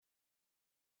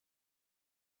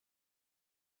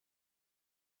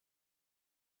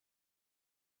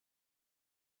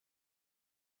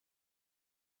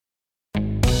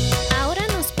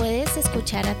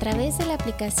escuchar a través de la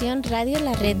aplicación Radio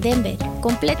La Red Denver,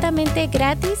 completamente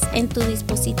gratis en tu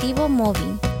dispositivo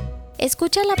móvil.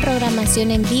 Escucha la programación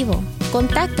en vivo,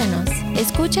 contáctanos,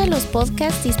 escucha los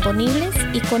podcasts disponibles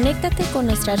y conéctate con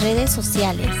nuestras redes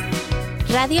sociales.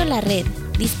 Radio La Red,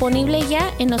 disponible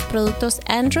ya en los productos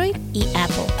Android y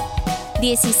Apple.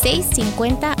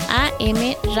 1650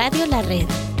 AM Radio La Red,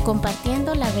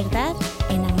 compartiendo la verdad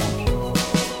en amor.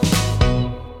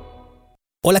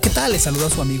 Hola, ¿qué tal? Les saluda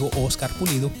su amigo Oscar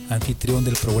Pulido, anfitrión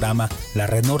del programa La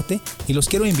Red Norte, y los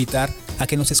quiero invitar a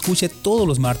que nos escuche todos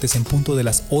los martes en punto de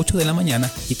las 8 de la mañana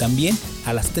y también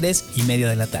a las 3:30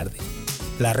 de la tarde.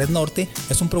 La Red Norte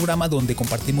es un programa donde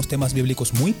compartimos temas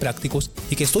bíblicos muy prácticos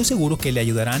y que estoy seguro que le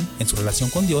ayudarán en su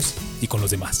relación con Dios y con los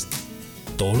demás.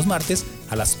 Todos los martes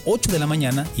a las 8 de la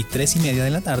mañana y 3:30 de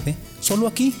la tarde, solo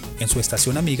aquí en su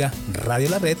estación amiga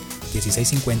Radio La Red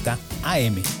 1650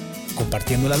 AM,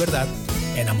 compartiendo la verdad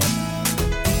en amor.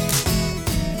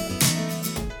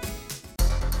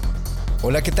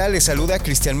 Hola, ¿qué tal? Les saluda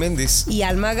Cristian Méndez y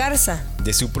Alma Garza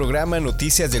de su programa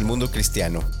Noticias del Mundo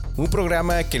Cristiano, un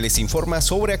programa que les informa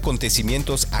sobre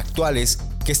acontecimientos actuales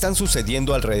que están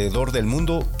sucediendo alrededor del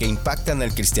mundo que impactan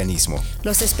al cristianismo.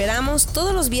 Los esperamos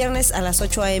todos los viernes a las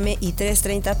 8 a.m. y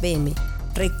 3:30 p.m.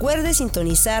 Recuerde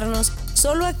sintonizarnos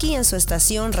solo aquí en su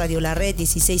estación Radio La Red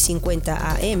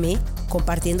 1650 AM,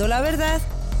 compartiendo la verdad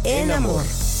en amor.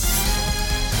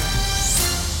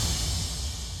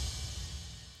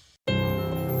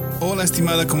 Hola,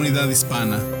 estimada comunidad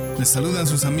hispana. Les saludan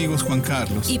sus amigos Juan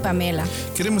Carlos y Pamela.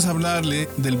 Queremos hablarle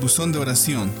del buzón de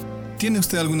oración. ¿Tiene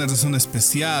usted alguna razón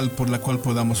especial por la cual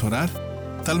podamos orar?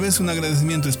 Tal vez un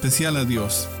agradecimiento especial a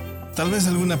Dios. Tal vez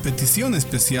alguna petición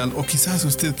especial, o quizás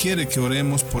usted quiere que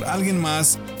oremos por alguien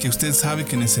más que usted sabe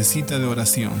que necesita de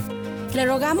oración. Le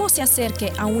rogamos se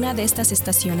acerque a una de estas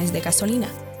estaciones de gasolina.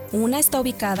 Una está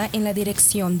ubicada en la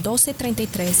dirección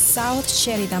 1233 South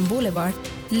Sheridan Boulevard,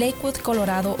 Lakewood,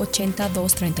 Colorado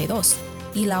 80232,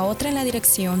 y la otra en la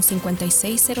dirección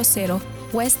 5600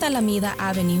 West Alameda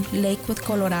Avenue, Lakewood,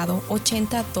 Colorado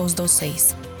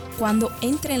 80226. Cuando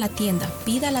entre en la tienda,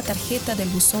 pida la tarjeta del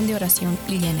buzón de oración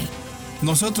y llénela.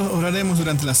 Nosotros oraremos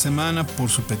durante la semana por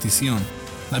su petición.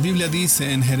 La Biblia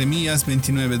dice en Jeremías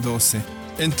 29:12,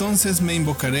 entonces me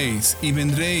invocaréis y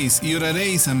vendréis y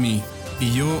oraréis a mí,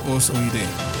 y yo os oiré.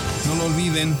 No lo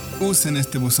olviden, usen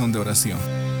este buzón de oración.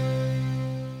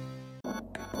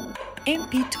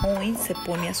 MP Towing se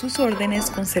pone a sus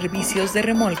órdenes con servicios de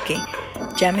remolque.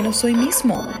 Llámenos hoy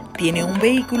mismo. ¿Tiene un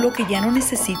vehículo que ya no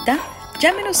necesita?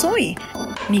 Llámenos hoy.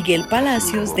 Miguel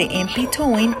Palacios de MP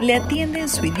Towing le atiende en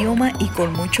su idioma y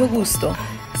con mucho gusto.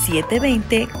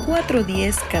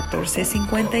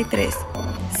 720-410-1453.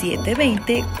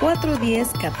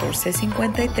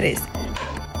 720-410-1453.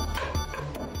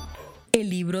 El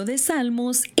libro de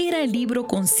Salmos era el libro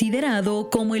considerado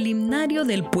como el himnario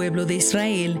del pueblo de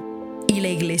Israel. Y la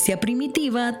iglesia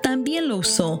primitiva también lo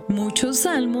usó. Muchos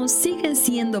salmos siguen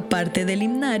siendo parte del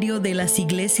himnario de las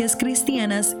iglesias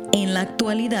cristianas en la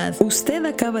actualidad. Usted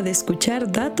acaba de escuchar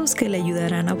datos que le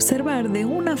ayudarán a observar de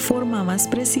una forma más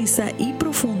precisa y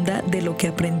profunda de lo que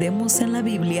aprendemos en la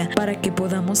Biblia, para que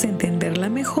podamos entenderla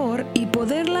mejor y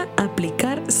poderla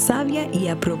aplicar sabia y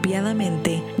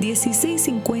apropiadamente.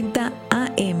 1650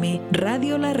 AM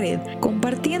Radio La Red,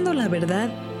 compartiendo la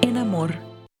verdad en amor.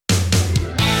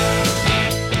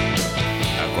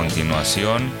 A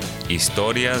continuación,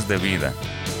 historias de vida.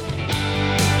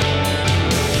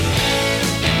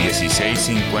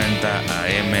 1650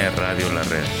 AM Radio La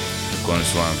Red, con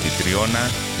su anfitriona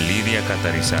Lidia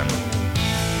Catarizano.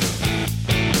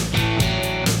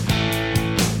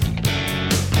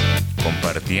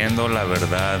 Compartiendo la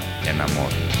verdad en amor.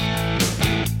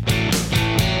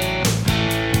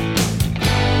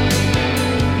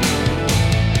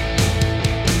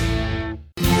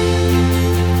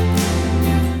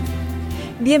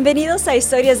 Bienvenidos a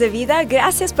Historias de Vida.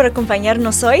 Gracias por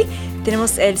acompañarnos hoy.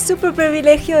 Tenemos el súper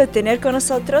privilegio de tener con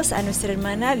nosotros a nuestra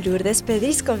hermana Lourdes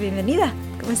Pedrisco. Bienvenida.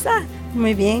 ¿Cómo está?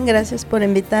 Muy bien, gracias por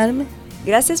invitarme.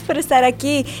 Gracias por estar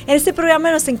aquí. En este programa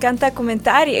nos encanta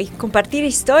comentar y compartir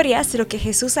historias de lo que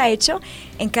Jesús ha hecho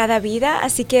en cada vida,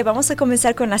 así que vamos a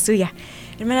comenzar con la suya.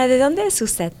 Hermana, ¿de dónde es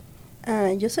usted?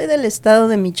 Yo soy del estado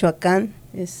de Michoacán,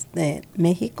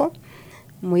 México.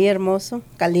 Muy hermoso,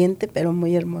 caliente, pero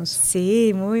muy hermoso.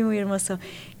 Sí, muy, muy hermoso.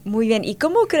 Muy bien. ¿Y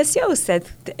cómo creció usted?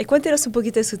 Cuéntenos un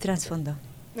poquito de su trasfondo.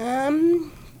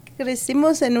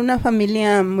 Crecimos en una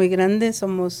familia muy grande.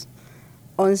 Somos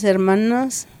 11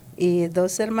 hermanas y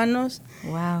 2 hermanos.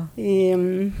 Wow.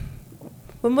 Y,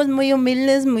 fuimos muy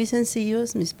humildes, muy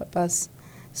sencillos. Mis papás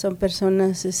son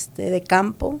personas de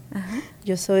campo. Ajá.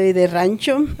 Yo soy de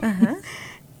rancho. Ajá.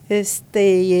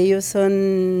 Y ellos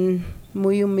son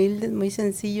muy humildes, muy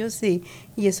sencillos y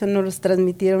eso nos los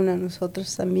transmitieron a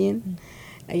nosotros también.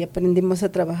 Ahí aprendimos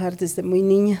a trabajar desde muy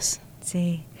niñas.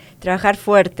 Sí, trabajar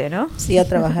fuerte, ¿no? Sí, a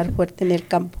trabajar fuerte en el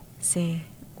campo. Sí,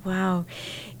 wow.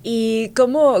 ¿Y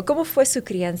cómo fue su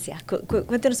crianza?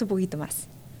 Cuéntanos un poquito más.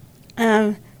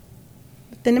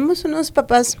 Tenemos unos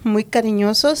papás muy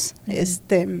cariñosos.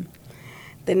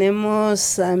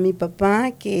 Tenemos a mi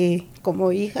papá que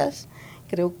como hijas,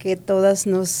 creo que todas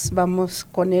nos vamos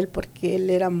con él porque él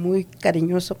era muy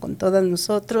cariñoso con todas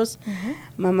nosotros.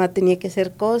 Mamá tenía que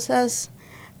hacer cosas,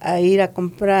 a ir a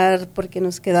comprar porque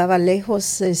nos quedaba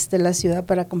lejos la ciudad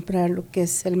para comprar lo que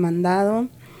es el mandado.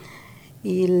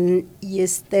 Y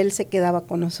él se quedaba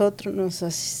con nosotros, nos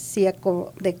hacía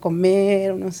de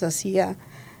comer, nos hacía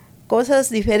cosas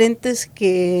diferentes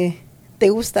que te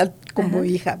gustan como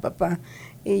hija, papá.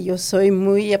 Y yo soy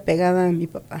muy apegada a mi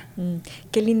papá.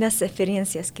 Qué lindas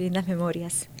experiencias, qué lindas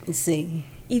memorias. Sí.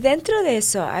 ¿Y dentro de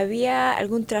eso, había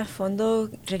algún trasfondo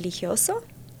religioso?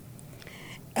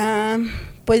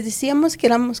 Pues decíamos que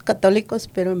éramos católicos,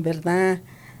 pero en verdad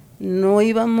no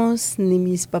íbamos, ni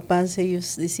mis papás,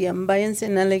 ellos decían, váyanse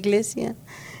a la iglesia.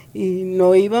 Y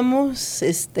no íbamos,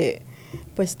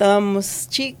 pues estábamos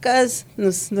chicas,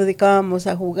 nos dedicábamos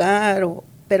a jugar,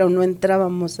 pero no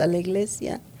entrábamos a la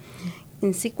iglesia.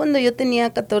 En sí, cuando yo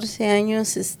tenía 14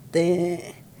 años,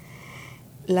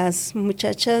 las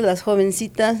muchachas, las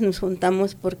jovencitas, nos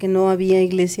juntamos porque no había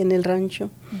iglesia en el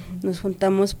rancho. Nos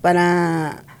juntamos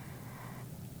para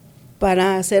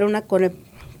hacer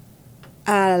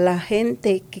a la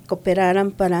gente que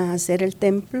cooperaran para hacer el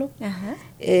templo.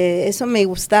 Eso me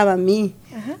gustaba a mí.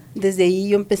 Desde ahí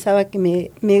yo empezaba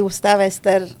que me gustaba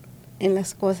estar en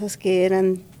las cosas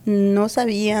que no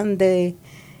sabían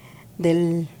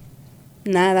del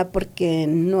nada porque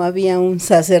no había un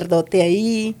sacerdote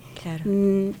ahí. Claro.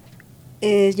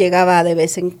 Llegaba de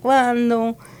vez en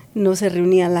cuando, no se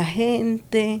reunía la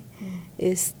gente,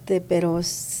 pero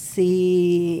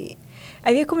sí.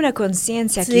 Había como una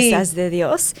conciencia quizás de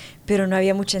Dios, pero no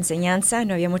había mucha enseñanza,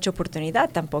 no había mucha oportunidad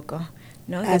tampoco,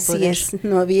 ¿no? Así es,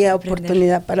 no había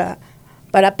oportunidad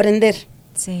para aprender.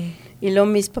 Sí. Y luego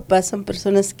mis papás son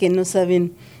personas que no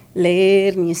saben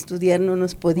leer ni estudiar, no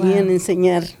nos podían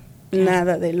enseñar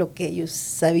nada de lo que ellos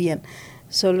sabían.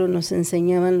 Solo nos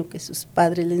enseñaban lo que sus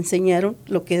padres le enseñaron,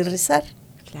 lo que es rezar.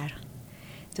 Claro.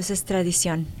 Entonces,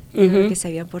 tradición, lo que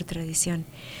sabían por tradición.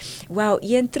 Wow,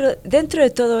 y dentro de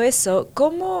todo eso,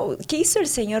 ¿qué hizo el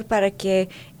Señor para que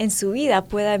en su vida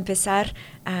pueda empezar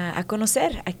a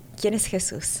conocer a quién es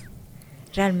Jesús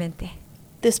realmente?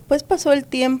 Después pasó el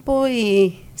tiempo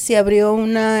y se abrió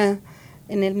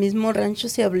en el mismo rancho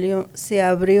se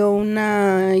abrió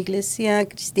una iglesia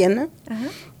cristiana.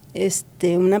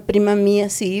 Una prima mía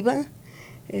sí iba.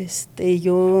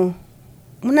 Yo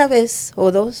una vez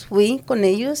o dos fui con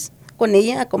ella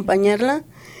a acompañarla.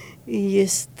 Y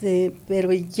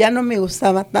pero ya no me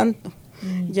gustaba tanto.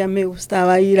 Ya me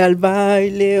gustaba ir al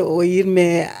baile o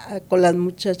irme con las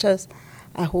muchachas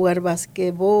a jugar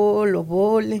basquetbol o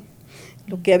vole,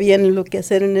 lo que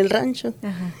hacer en el rancho.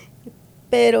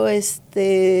 Pero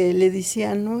le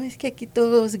decía, no, es que aquí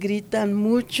todos gritan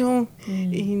mucho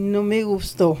y no me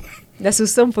gustó. Le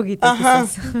asustó un poquito.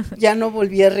 Ya no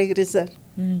volví a regresar.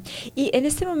 Y en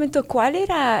este momento, ¿cuál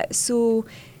era su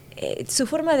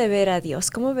forma de ver a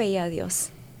Dios? ¿Cómo veía a Dios?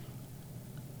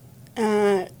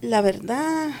 La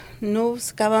verdad, no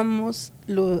buscábamos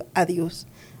a Dios.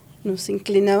 Nos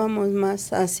inclinábamos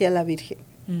más hacia la Virgen.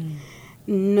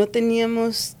 No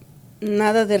teníamos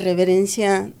nada de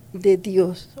reverencia de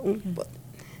Dios.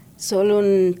 Solo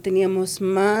teníamos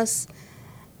más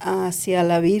hacia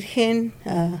la Virgen,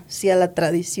 hacia la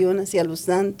tradición, hacia los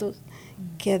santos,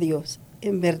 que a Dios.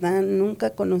 En verdad,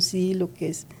 nunca conocí lo que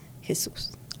es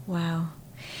Jesús. Wow.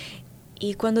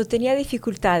 Y cuando tenía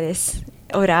dificultades,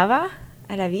 ¿oraba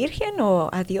a la Virgen o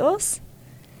a Dios?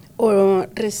 O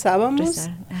rezábamos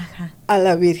a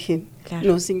la Virgen. Claro.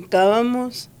 Nos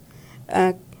hincábamos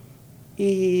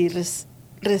y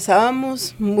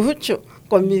rezábamos mucho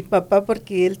con mi papá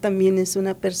porque él también es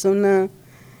una persona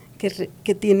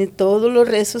que tiene todos los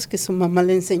rezos que su mamá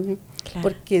le enseñó. Claro.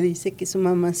 Porque dice que su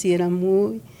mamá sí era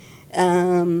muy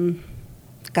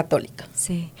católica.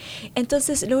 Sí.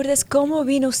 Entonces, Lourdes, ¿cómo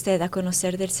vino usted a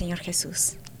conocer del Señor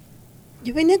Jesús?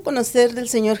 Yo vine a conocer del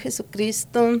Señor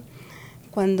Jesucristo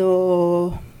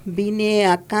cuando vine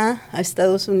acá a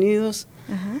Estados Unidos.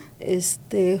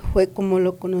 Fue como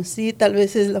lo conocí. Tal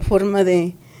vez es la forma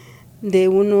de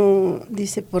uno,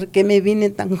 dice, ¿por qué me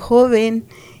vine tan joven?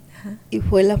 Y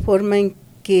fue la forma en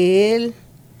que él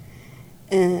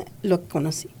lo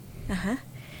conocí.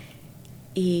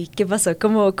 ¿Y qué pasó?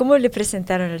 ¿Cómo le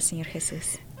presentaron al Señor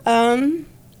Jesús?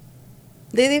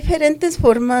 De diferentes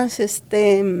formas,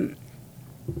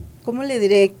 ¿cómo le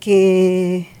diré?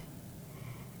 Que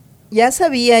ya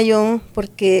sabía yo,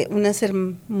 porque unas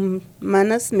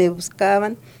hermanas me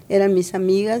buscaban, eran mis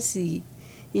amigas y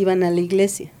iban a la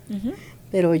iglesia. Uh-huh.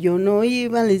 Pero yo no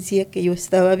iba, les decía que yo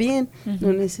estaba bien, uh-huh.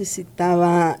 No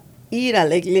necesitaba ir a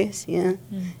la iglesia.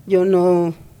 Uh-huh. Yo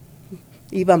no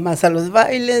iba más a los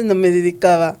bailes, no me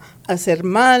dedicaba a hacer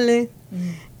males, uh-huh.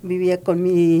 Vivía con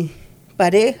mi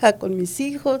pareja, con mis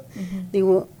hijos. Uh-huh.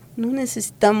 Digo, no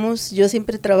necesitamos, yo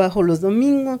siempre trabajo los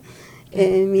domingos,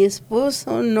 mi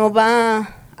esposo no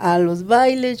va a los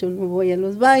bailes, yo no voy a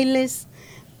los bailes,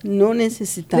 no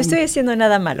necesitamos. No estoy haciendo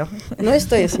nada malo. No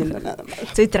estoy haciendo nada malo.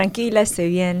 Estoy tranquila, estoy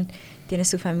bien, tiene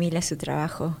su familia, su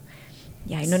trabajo.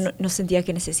 Ya, y no sentía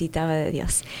que necesitaba de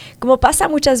Dios. Como pasa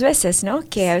muchas veces, ¿no?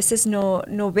 Que a veces no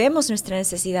vemos nuestra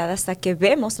necesidad hasta que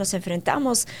nos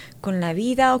enfrentamos con la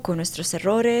vida o con nuestros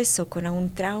errores o con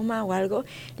algún trauma o algo.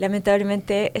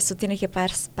 Lamentablemente eso tiene que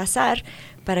pasar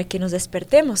para que nos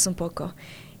despertemos un poco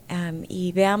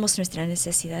y veamos nuestra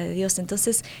necesidad de Dios.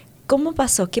 Entonces, ¿cómo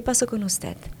pasó? ¿Qué pasó con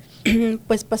usted?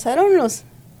 Pues pasaron los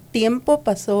tiempos,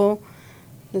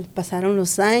 pasaron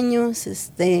los años,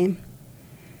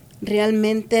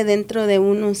 realmente dentro de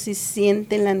uno sí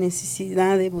siente la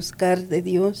necesidad de buscar de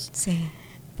Dios. Sí.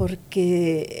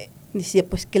 Porque decía,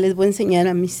 pues, ¿qué les voy a enseñar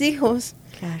a mis hijos?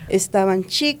 Claro. Estaban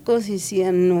chicos y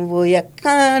decían, no voy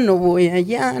acá, no voy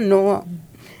allá, no,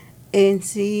 en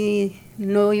sí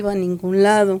no iba a ningún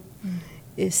lado.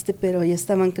 Pero ya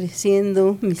estaban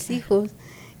creciendo mis hijos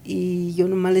y yo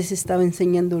nomás les estaba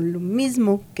enseñando lo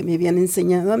mismo que me habían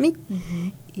enseñado a mí.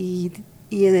 Uh-huh.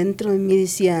 Y dentro de mí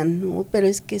decía, no, pero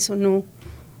es que eso no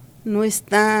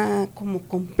está como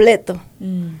completo.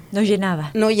 No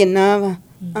llenaba. No llenaba.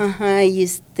 Ajá, y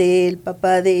el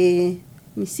papá de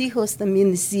mis hijos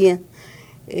también decía,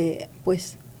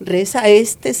 pues reza a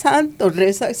este santo,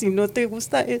 reza, si no te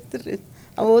gusta reza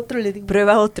a otro, le digo.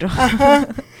 Prueba otro. Ajá,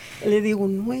 le digo,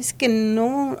 no, es que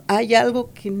no, hay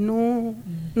algo que no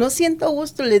siento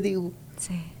gusto, le digo.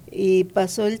 Sí. Y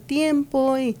pasó el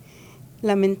tiempo y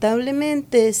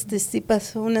lamentablemente sí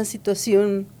pasó una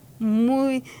situación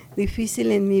muy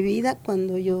difícil en mi vida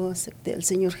cuando yo acepté al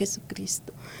Señor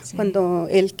Jesucristo, sí. Cuando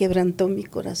Él quebrantó mi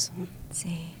corazón.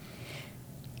 Sí.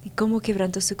 ¿Y cómo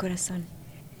quebrantó su corazón?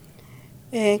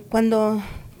 Cuando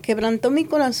quebrantó mi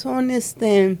corazón,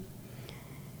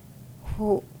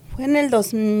 fue en el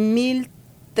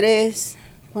 2003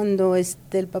 cuando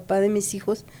el papá de mis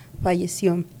hijos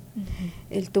falleció. Uh-huh.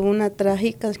 Él tuvo una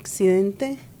trágica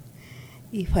accidente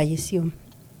y falleció.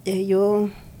 Yo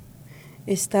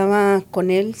estaba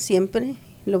con él siempre,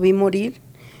 lo vi morir.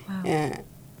 Wow.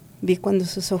 Vi cuando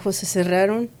sus ojos se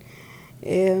cerraron,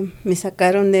 me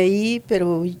sacaron de ahí,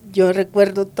 pero yo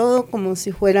recuerdo todo como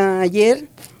si fuera ayer.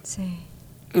 Sí.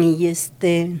 Y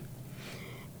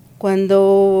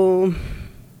cuando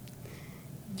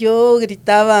yo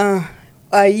gritaba,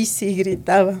 ahí sí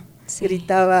gritaba, sí.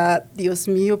 Gritaba, Dios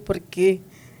mío, ¿por qué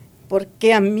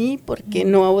a mí? ¿Por qué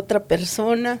no a otra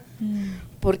persona?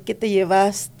 ¿Por qué te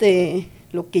llevaste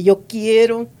lo que yo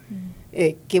quiero?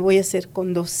 ¿Qué voy a hacer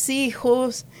con 2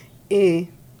 hijos?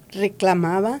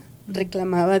 Reclamaba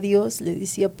a Dios, le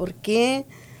decía, ¿por qué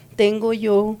tengo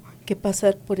yo que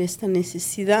pasar por esta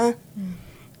necesidad?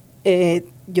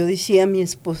 Yo decía a mi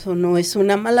esposo, no es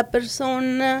una mala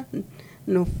persona,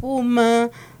 no fuma,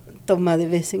 toma de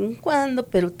vez en cuando,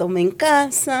 pero toma en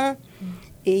casa.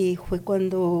 Y fue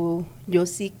cuando yo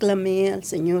sí clamé al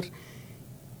Señor.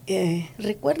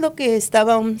 Recuerdo que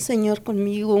estaba un señor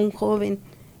conmigo, un joven,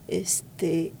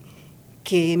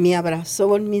 que me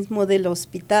abrazó el mismo del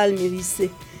hospital, me dice,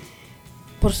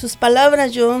 por sus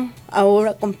palabras yo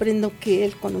ahora comprendo que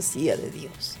él conocía de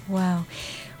Dios.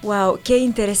 Wow, qué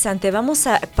interesante. Vamos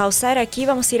a pausar aquí,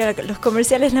 vamos a ir a los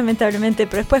comerciales lamentablemente,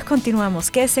 pero después continuamos.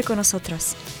 Quédese con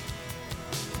nosotros.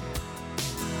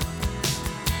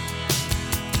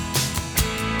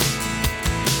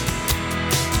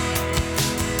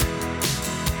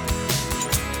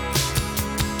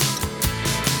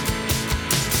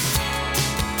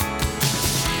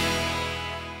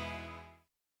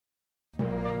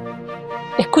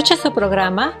 Escucha su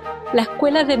programa La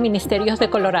Escuela de Ministerios de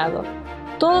Colorado,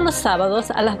 todos los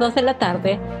sábados a las 2 de la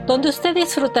tarde, donde usted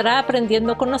disfrutará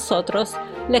aprendiendo con nosotros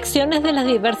lecciones de las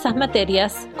diversas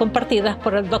materias compartidas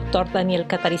por el Dr. Daniel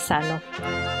Catarizano.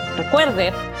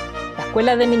 Recuerde, La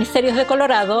Escuela de Ministerios de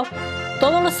Colorado,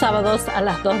 todos los sábados a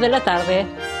las 2 de la tarde,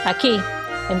 aquí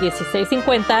en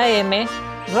 1650 AM,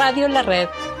 Radio La Red,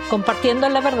 compartiendo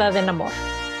la verdad en amor.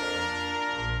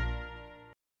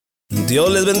 Dios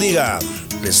les bendiga.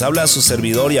 Les habla su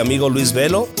servidor y amigo Luis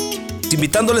Velo,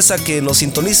 invitándoles a que nos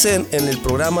sintonicen en el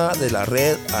programa de la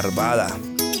Red Arvada.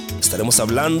 Estaremos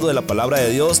hablando de la palabra de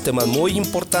Dios, temas muy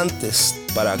importantes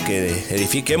para que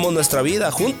edifiquemos nuestra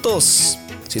vida juntos.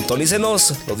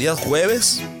 Sintonícenos los días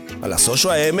jueves a las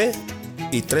 8 a.m.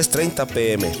 y 3:30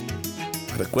 p.m.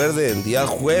 Recuerden, día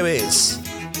jueves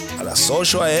a las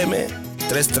 8 a.m.,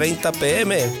 3:30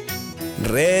 p.m.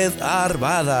 Red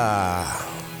Arvada.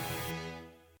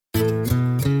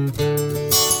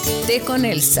 Té con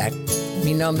Elsa.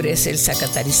 Mi nombre es Elsa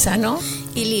Catarizano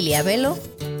y Lilia Velo.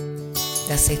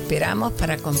 Las esperamos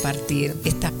para compartir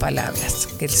estas palabras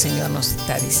que el Señor nos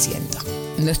está diciendo.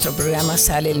 Nuestro programa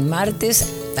sale el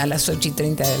martes a las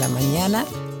 8:30 de la mañana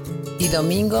y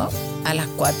domingo a las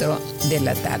 4 de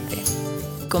la tarde.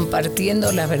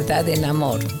 Compartiendo la verdad en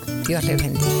amor. Dios les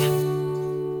bendiga.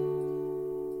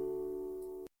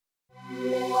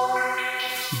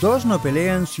 Dos no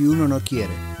pelean si uno no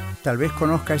quiere. Tal vez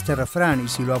conozca este refrán y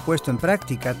si lo ha puesto en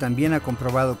práctica también ha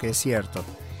comprobado que es cierto.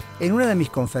 En una de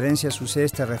mis conferencias usé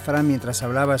este refrán mientras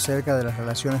hablaba acerca de las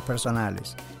relaciones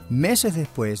personales. Meses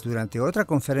después, durante otra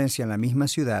conferencia en la misma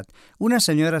ciudad, una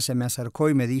señora se me acercó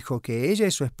y me dijo que ella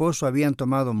y su esposo habían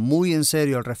tomado muy en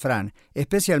serio el refrán,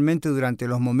 especialmente durante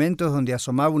los momentos donde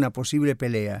asomaba una posible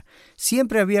pelea.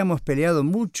 Siempre habíamos peleado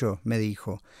mucho, me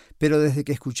dijo, pero desde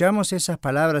que escuchamos esas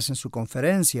palabras en su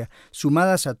conferencia,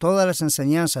 sumadas a todas las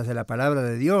enseñanzas de la palabra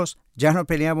de Dios, ya no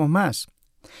peleamos más.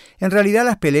 En realidad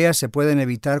las peleas se pueden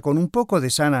evitar con un poco de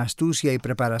sana astucia y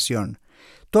preparación.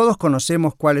 Todos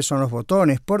conocemos cuáles son los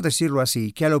botones, por decirlo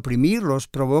así, que al oprimirlos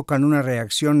provocan una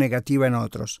reacción negativa en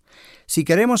otros. Si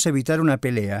queremos evitar una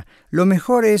pelea, lo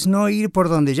mejor es no ir por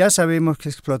donde ya sabemos que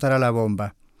explotará la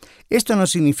bomba. Esto no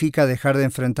significa dejar de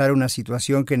enfrentar una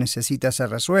situación que necesita ser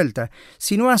resuelta,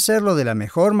 sino hacerlo de la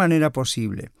mejor manera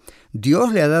posible.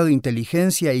 Dios le ha dado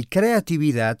inteligencia y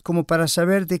creatividad como para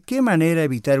saber de qué manera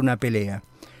evitar una pelea.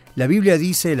 La Biblia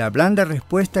dice, la blanda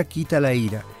respuesta quita la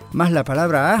ira, mas la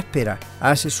palabra áspera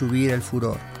hace subir el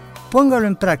furor. Póngalo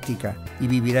en práctica y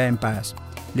vivirá en paz.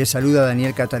 Le saluda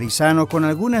Daniel Catarizano con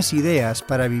algunas ideas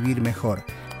para vivir mejor.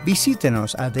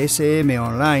 Visítenos a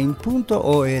dsmonline.org.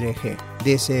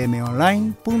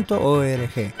 dsmonline.org.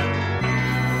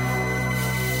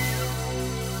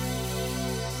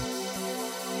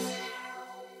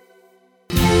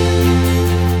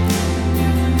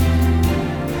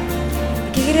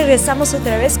 Regresamos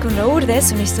otra vez con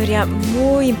Lourdes, una historia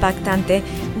muy impactante.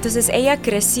 Entonces ella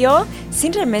creció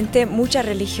sin realmente mucha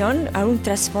religión, a un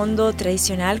trasfondo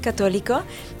tradicional católico,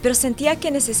 pero sentía que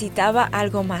necesitaba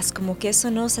algo más, como que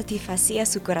eso no satisfacía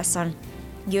su corazón.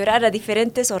 Llorar a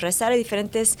diferentes o rezar a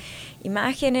diferentes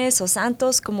imágenes o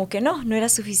santos, como que no era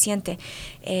suficiente.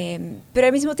 Pero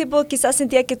al mismo tiempo quizás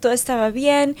sentía que todo estaba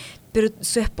bien, pero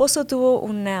su esposo tuvo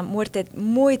una muerte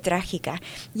muy trágica.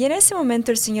 Y en ese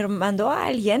momento el Señor mandó a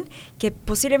alguien que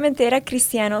posiblemente era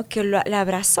cristiano, que la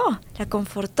abrazó, la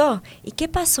confortó. ¿Y qué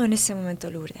pasó en ese momento,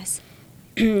 Lourdes?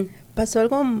 Pasó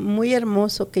algo muy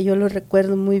hermoso que yo lo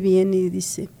recuerdo muy bien y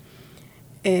dice,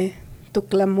 tu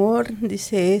clamor,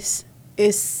 dice,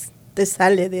 te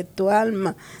sale de tu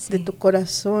alma, sí, de tu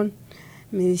corazón.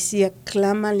 Me decía,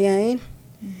 clámale a Él.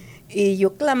 Y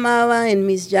yo clamaba en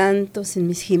mis llantos, en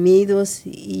mis gemidos,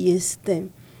 y decía,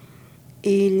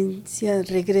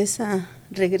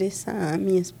 regresa a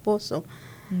mi esposo,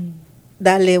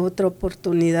 dale otra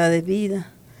oportunidad de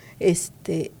vida.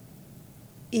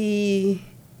 Y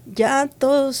ya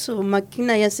toda su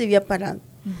máquina ya se había parado.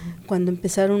 Cuando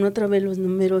empezaron otra vez los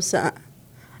números a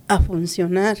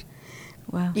funcionar.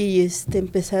 Wow. Y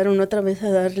empezaron otra vez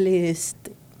a darle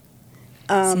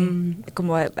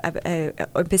como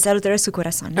empezar otra vez su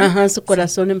corazón, ¿no? Ajá, su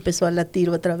corazón empezó a latir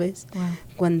otra vez. Wow.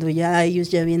 Cuando ya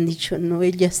ellos ya habían dicho, no,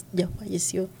 él ya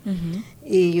falleció.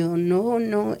 Y yo,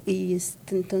 no. Y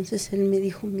entonces él me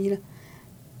dijo,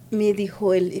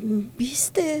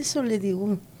 ¿viste eso? Le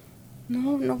digo,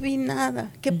 no vi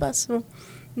nada. ¿Qué pasó?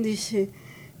 Dice,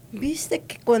 ¿viste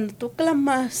que cuando tú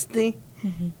clamaste,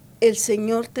 el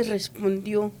Señor te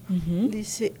respondió?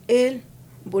 Dice, Él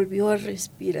volvió a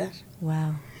respirar.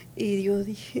 Wow. Y yo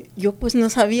dije, yo pues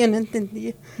no sabía, no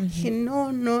entendía. Dije,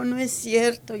 no es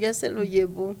cierto, ya se lo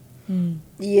llevó.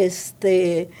 Y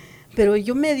pero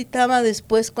yo meditaba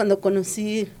después cuando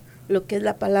conocí lo que es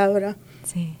la palabra.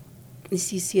 Sí. Y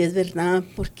sí es verdad,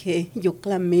 porque yo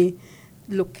clamé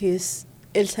lo que es,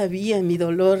 Él sabía mi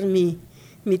dolor, mi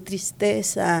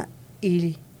tristeza,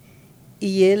 y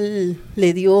Él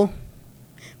le dio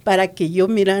para que yo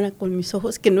mirara con mis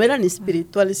ojos, que no eran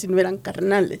espirituales, sino eran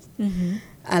carnales,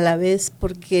 a la vez,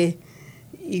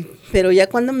 pero ya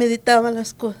cuando meditaba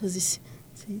las cosas, dice,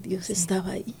 sí, Dios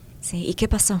estaba ahí. Sí, ¿y qué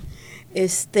pasó?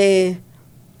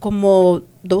 Como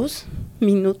 2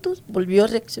 minutos volvió a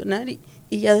reaccionar y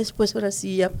ya después, ahora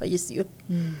sí, ya falleció.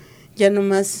 Ya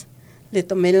nomás le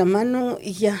tomé la mano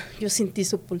y ya, yo sentí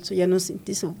su pulso, ya no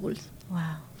sentí su pulso. Wow.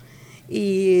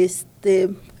 Y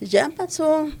ya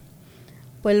pasó,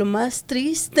 pues lo más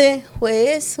triste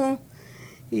fue eso.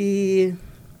 Y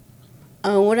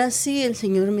ahora sí, el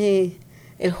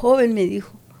joven me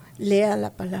dijo, lea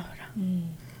la palabra,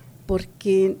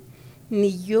 porque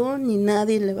ni yo ni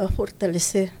nadie le va a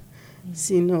fortalecer,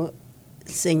 sino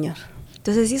el Señor.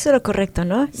 Entonces hizo lo correcto,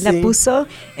 ¿no? Sí. La puso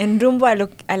en rumbo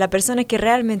a la persona que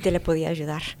realmente le podía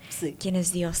ayudar. Sí. ¿Quién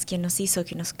es Dios? ¿Quién nos hizo?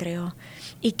 ¿Quién nos creó?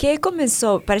 ¿Y qué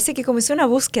comenzó? Parece que comenzó una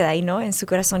búsqueda ahí, ¿no? En su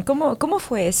corazón. ¿Cómo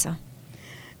fue eso?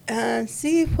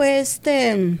 Sí, fue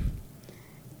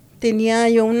tenía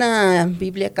yo una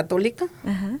Biblia católica,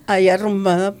 allá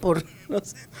arrumbada no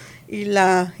sé, y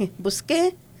la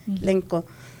busqué, la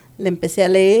empecé a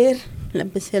leer.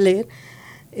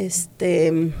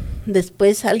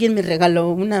 Después alguien me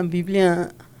regaló una Biblia,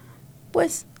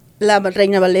 pues, la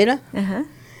Reina Valera,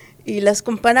 y las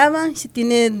comparaba, y si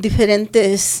tiene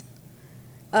diferentes,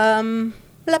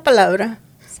 la palabra,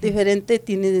 diferente,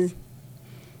 tiene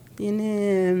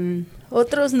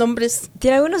otros nombres.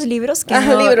 Tiene algunos libros que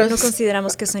no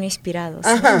consideramos que son inspirados,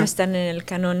 no están en el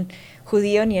canon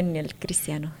judío ni en el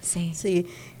cristiano. Sí, sí,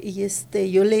 y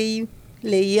yo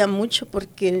leía mucho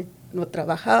porque no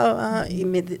trabajaba y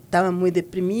estaba muy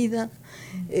deprimida,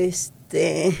 y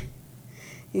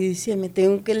decía, me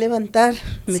tengo que levantar,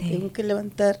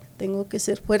 tengo que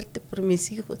ser fuerte por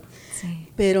mis hijos,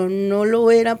 pero no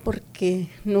lo era porque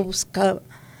no buscaba,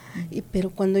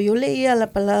 pero cuando yo leía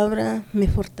la palabra me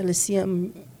fortalecía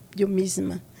yo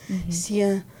misma,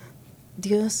 decía,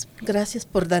 Dios, gracias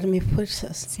por darme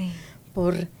fuerzas,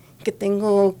 porque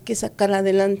tengo que sacar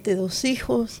adelante 2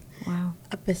 hijos. Wow.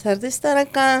 A pesar de estar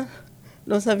acá,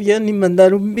 no sabía ni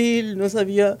mandar un bill, no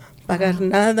sabía pagar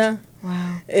nada.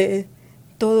 Wow.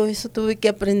 Todo eso tuve que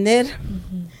aprender.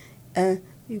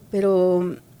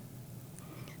 Pero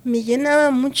me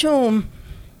llenaba mucho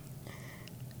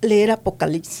leer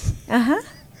Apocalipsis.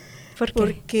 ¿Por qué?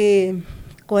 Porque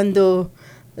cuando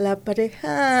la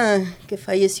pareja que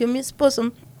falleció mi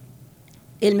esposo,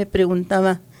 él me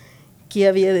preguntaba qué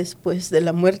había después de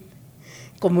la muerte.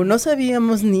 Como no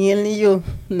sabíamos ni él ni yo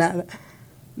nada,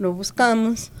 no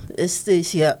buscamos,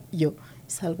 decía yo,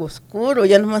 es algo oscuro,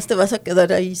 ya nomás te vas a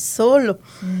quedar ahí solo,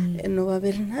 no va a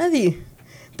haber nadie,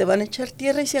 te van a echar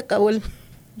tierra y se acabó el...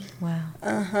 Wow.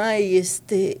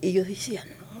 Y yo decía,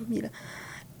 no, mira,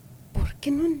 ¿por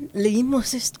qué no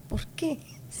leímos esto? ¿Por qué?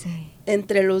 Sí.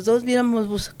 Entre los dos hubiéramos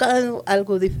buscado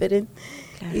algo diferente.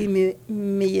 Claro. Y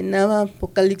me llenaba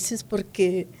Apocalipsis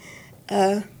porque...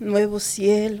 nuevos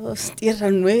cielos,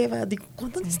 tierra nueva, digo,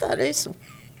 ¿dónde estará eso?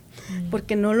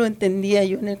 Porque no lo entendía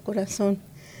yo en el corazón,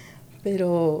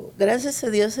 pero gracias a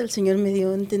Dios el Señor me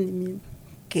dio entendimiento,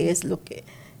 que es lo que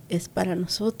es para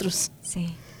nosotros.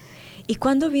 Sí. ¿Y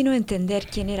cuándo vino a entender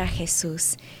quién era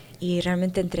Jesús y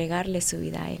realmente entregarle su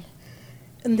vida a Él?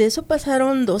 De eso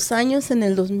pasaron 2 años, en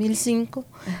el 2005,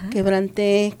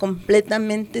 quebranté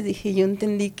completamente, dije, yo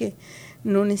entendí que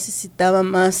no necesitaba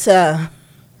más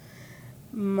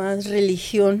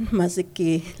religión, más de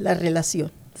que la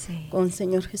relación con el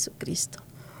Señor Jesucristo,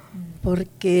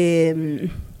 porque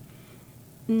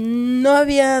no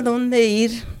había dónde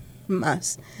ir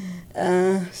más.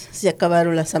 Se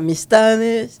acabaron las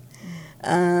amistades,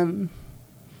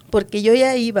 porque yo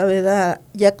ya iba, ¿verdad?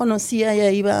 Ya conocía, ya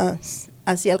iba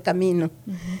hacia el camino.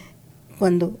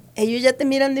 Cuando ellos ya te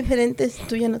miran diferentes,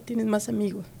 tú ya no tienes más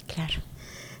amigos. Claro.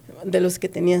 De los que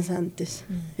tenías antes.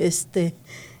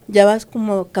 Ya vas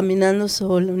como caminando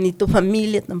solo, ni tu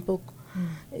familia tampoco.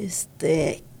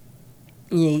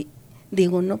 Y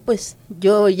digo, no, pues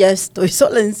yo ya estoy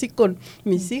sola en sí con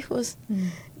mis hijos.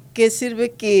 ¿Qué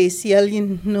sirve que si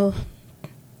alguien no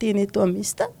tiene tu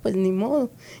amistad? Pues ni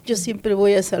modo. Yo siempre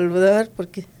voy a saludar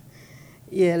porque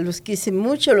los quise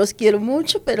mucho, los quiero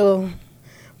mucho, pero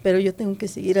yo tengo que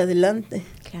seguir adelante.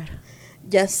 Claro.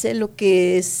 Ya sé lo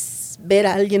que es ver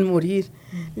a alguien morir.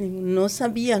 No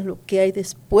sabía lo que hay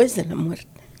después de la muerte.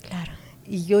 Claro.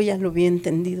 Y yo ya lo había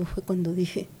entendido, fue cuando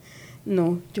dije,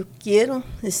 no, yo quiero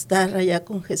estar allá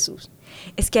con Jesús.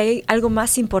 Es que hay algo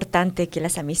más importante que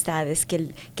las amistades,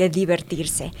 que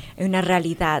divertirse, hay una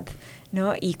realidad,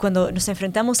 ¿no? Y cuando nos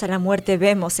enfrentamos a la muerte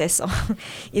vemos eso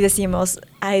y decimos,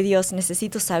 ay Dios,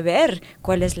 necesito saber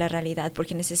cuál es la realidad,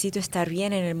 porque necesito estar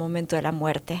bien en el momento de la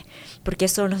muerte, porque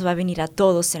eso nos va a venir a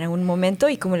todos en algún momento,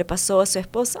 y como le pasó a su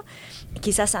esposo,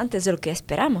 quizás antes de lo que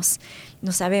esperamos,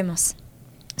 no sabemos.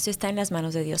 Eso está en las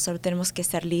manos de Dios, solo tenemos que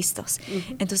estar listos.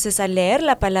 Entonces, al leer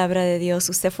la palabra de Dios,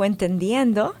 usted fue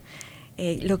entendiendo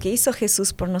lo que hizo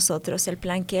Jesús por nosotros, el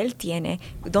plan que Él tiene,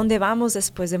 dónde vamos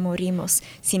después de morimos,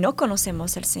 si no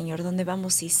conocemos al Señor, dónde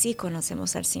vamos si sí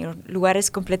conocemos al Señor,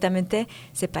 lugares completamente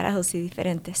separados y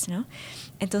diferentes, ¿no?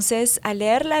 Entonces, al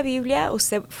leer la Biblia,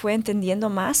 usted fue entendiendo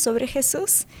más sobre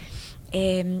Jesús.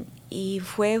 ¿Y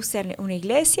fue usted a una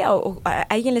iglesia o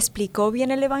alguien le explicó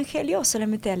bien el Evangelio o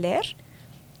solamente a leer?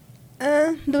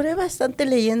 Duré bastante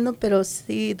leyendo, pero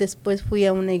sí, después fui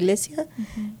a una iglesia,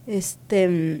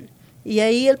 y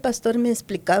ahí el pastor me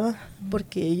explicaba,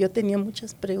 porque yo tenía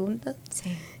muchas preguntas,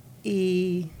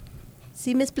 y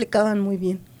sí me explicaban muy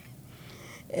bien,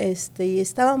 y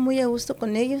estaba muy a gusto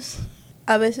con ellos.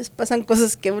 A veces pasan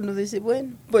cosas que uno dice,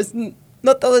 bueno, pues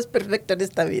no todo es perfecto en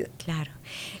esta vida. Claro.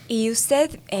 Y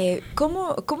usted,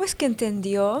 ¿cómo es que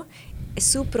entendió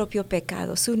su propio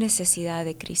pecado, su necesidad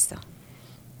de Cristo?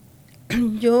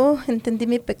 Yo entendí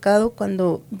mi pecado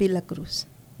cuando vi la cruz.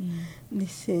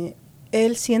 Dice,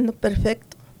 Él siendo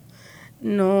perfecto,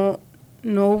 no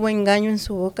hubo engaño en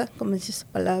su boca, como dice su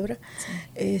palabra.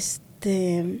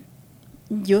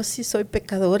 Yo sí soy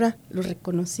pecadora, lo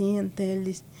reconocí ante Él.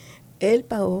 Dice, Él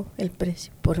pagó el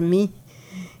precio por mí.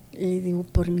 Le digo,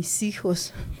 por mis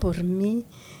hijos, por mí,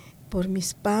 por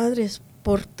mis padres,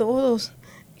 por todos.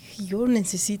 Yo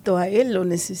necesito a Él, lo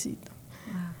necesito.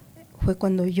 Fue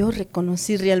cuando yo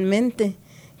reconocí realmente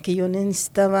que yo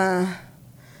necesitaba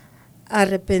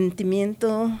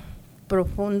arrepentimiento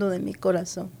profundo de mi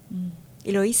corazón.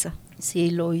 ¿Y lo hizo?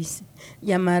 Sí, lo hice.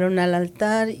 Llamaron al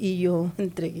altar y yo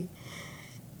entregué.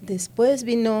 Después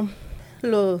vino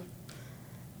lo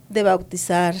de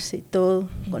bautizarse y todo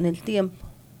con el tiempo.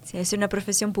 Sí, es una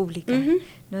profesión pública,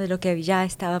 ¿no? De lo que ya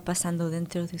estaba pasando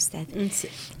dentro de usted. Sí.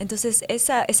 Entonces,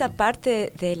 esa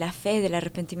parte de la fe, del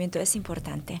arrepentimiento es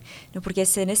importante, ¿no? Porque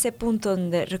es en ese punto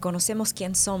donde reconocemos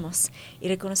quién somos y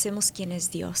reconocemos quién es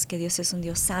Dios, que Dios es un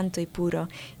Dios santo y puro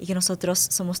y que nosotros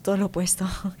somos todo lo opuesto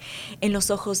en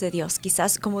los ojos de Dios.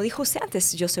 Quizás, como dijo usted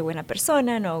antes, yo soy buena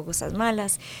persona, no hago cosas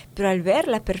malas, pero al ver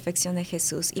la perfección de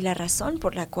Jesús y la razón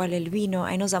por la cual Él vino,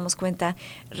 ahí nos damos cuenta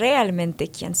realmente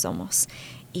quién somos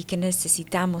y que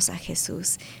necesitamos a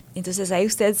Jesús. Entonces ahí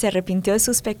usted se arrepintió de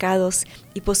sus pecados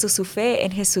y puso su fe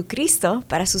en Jesucristo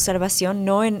para su salvación,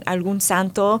 no en algún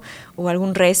santo o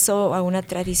algún rezo o alguna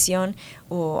tradición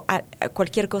o a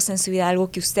cualquier cosa en su vida, algo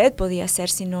que usted podía hacer,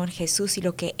 sino en Jesús y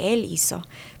lo que Él hizo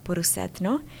por usted,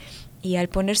 ¿no? Y al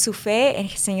poner su fe en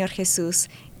el Señor Jesús,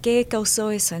 ¿qué causó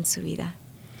eso en su vida?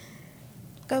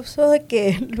 Causó de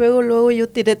que luego yo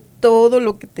tiré todo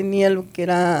lo que tenía, lo que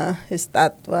era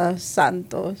estatuas,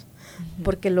 santos,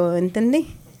 porque lo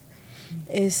entendí.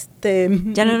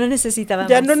 Ya no lo necesitaba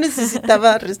ya más. no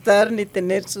necesitaba rezar ni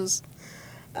tener sus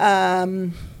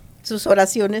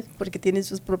oraciones, porque tienen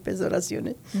sus propias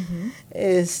oraciones.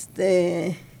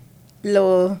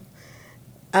 Lo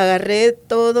agarré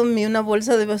todo, una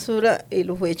bolsa de basura y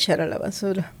lo fui a echar a la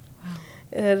basura.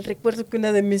 Recuerdo que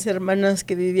una de mis hermanas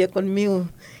que vivía conmigo,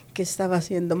 que estaba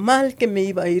haciendo mal, que me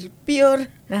iba a ir peor,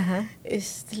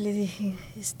 le dije,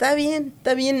 está bien,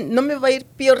 no me va a ir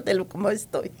peor de lo como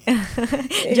estoy.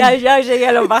 ya llegué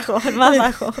a lo bajo, más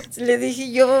bajo. Le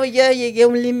dije, yo ya llegué a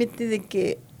un límite de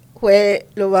que fue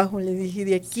lo bajo, le dije,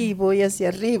 de aquí voy hacia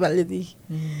arriba, le dije.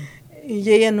 Y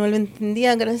ella no lo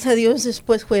entendía, gracias a Dios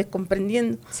después fue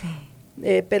comprendiendo. Sí.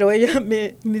 Pero ella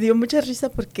me dio mucha risa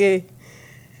porque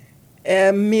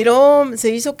miró, se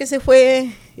hizo que se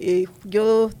fue, y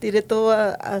yo tiré todo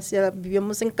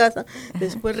vivíamos en casa,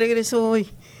 después regresó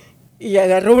y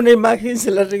agarró una imagen, se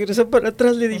la regresó para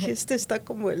atrás, le dije, este está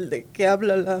como el de que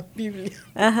habla la Biblia,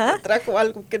 trajo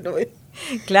algo que no es.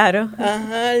 Claro.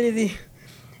 Le dije,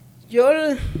 yo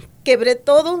quebré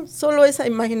todo, solo esa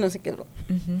imagen no se quebró.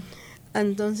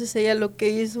 Entonces ella lo que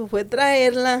hizo fue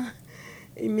traerla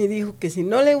y me dijo que si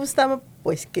no le gustaba,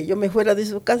 pues que yo me fuera de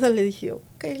su casa. Le dije,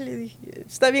 ok, le dije,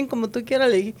 está bien como tú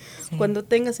quieras, le dije, cuando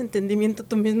tengas entendimiento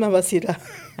tú misma vas a ir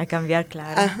a cambiar,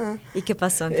 claro. ¿Y qué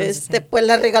pasó entonces? Pues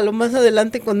la regaló más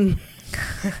adelante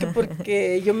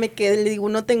porque yo me quedé, le digo,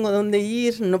 no tengo dónde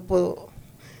ir, no puedo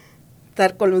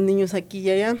estar con los niños aquí y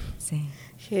allá. Sí.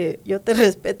 Dije, yo te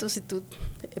respeto si tú,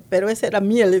 pero esa era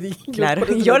mía, le dije. Claro,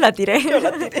 yo la tiré.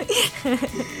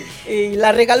 Y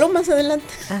la regaló más adelante.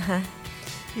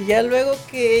 Y ya luego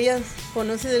que ella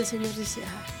conoce del Señor, dice,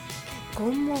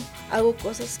 ¿cómo hago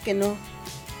cosas que no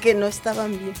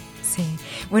estaban bien? Sí.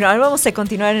 Bueno, ahora vamos a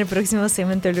continuar en el próximo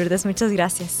segmento, Lourdes. Muchas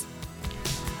gracias.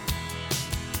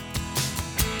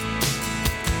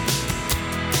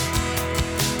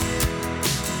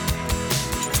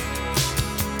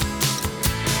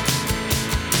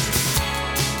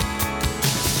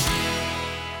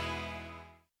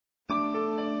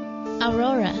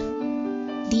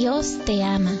 Dios te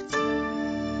ama.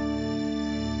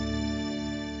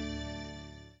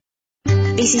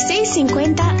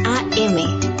 1650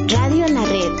 AM, Radio La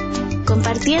Red,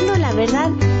 compartiendo la verdad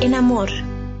en amor.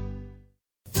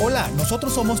 Hola,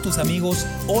 nosotros somos tus amigos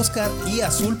Oscar y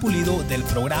Azul Pulido del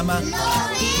programa Los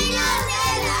Niños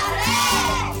de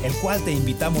la Red, el cual te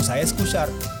invitamos a escuchar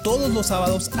todos los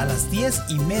sábados a las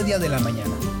 10:30 de la mañana.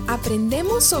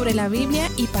 Aprendemos sobre la Biblia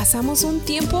y pasamos un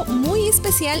tiempo muy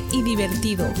especial y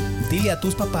divertido. Dile a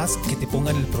tus papás que te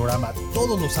pongan el programa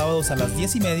todos los sábados a las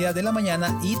 10:30 de la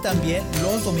mañana y también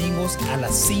los domingos a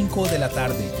las 5 de la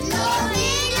tarde. Los Niños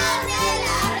de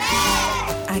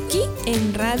la Red. Aquí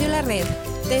en Radio La Red.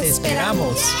 Te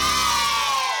esperamos.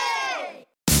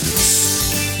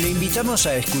 Le invitamos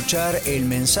a escuchar el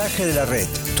mensaje de la red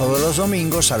todos los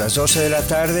domingos a las 12 de la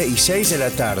tarde y 6 de la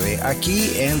tarde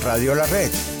aquí en Radio La Red.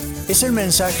 Es el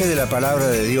mensaje de la palabra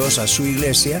de Dios a su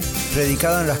iglesia,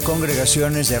 predicado en las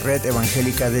congregaciones de Red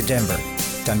Evangélica de Denver.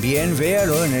 También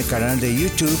véalo en el canal de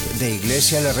YouTube de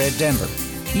Iglesia La Red Denver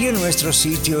y en nuestro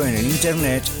sitio en el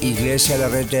internet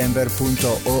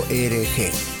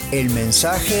iglesialareddenver.org. El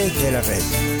mensaje de la red.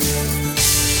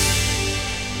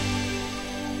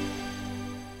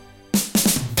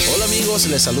 Hola amigos,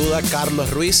 les saluda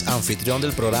Carlos Ruiz, anfitrión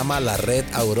del programa La Red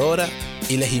Aurora,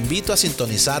 y les invito a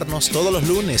sintonizarnos todos los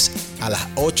lunes a las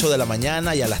 8 de la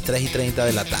mañana y a las 3:30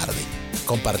 de la tarde.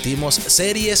 Compartimos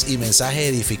series y mensajes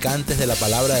edificantes de la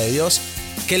palabra de Dios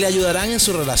que le ayudarán en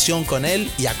su relación con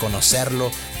Él y a conocerlo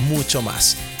mucho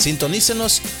más.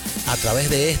 Sintonícenos a través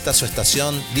de esta su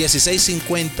estación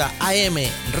 1650 AM,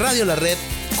 Radio La Red,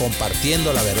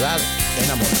 compartiendo la verdad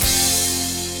en amor.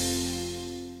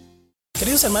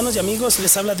 Queridos hermanos y amigos,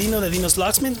 les habla Dino de Dino's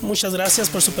Locksmith. Muchas gracias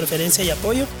por su preferencia y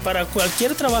apoyo. Para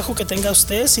cualquier trabajo que tenga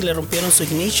usted, si le rompieron su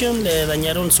ignition, le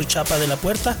dañaron su chapa de la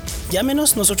puerta,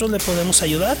 llámenos, nosotros le podemos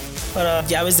ayudar. Para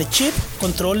llaves de chip,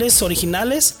 controles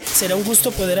originales, será un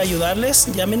gusto poder ayudarles.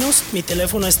 Llámenos, mi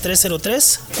teléfono es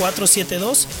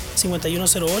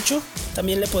 303-472-5108.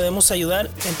 También le podemos ayudar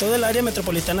en todo el área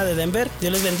metropolitana de Denver.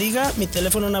 Dios les bendiga. Mi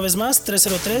teléfono una vez más,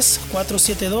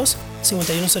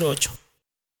 303-472-5108.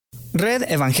 Red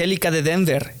Evangélica de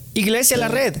Denver, Iglesia La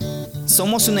Red.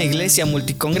 Somos una iglesia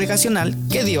multicongregacional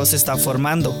que Dios está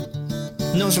formando.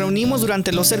 Nos reunimos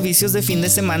durante los servicios de fin de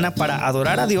semana para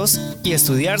adorar a Dios y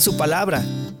estudiar su palabra.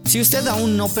 Si usted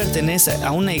aún no pertenece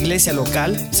a una iglesia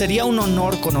local, sería un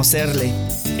honor conocerle.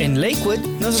 En Lakewood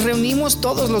nos reunimos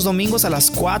todos los domingos a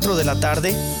las 4 de la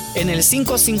tarde en el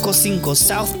 555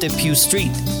 South Depew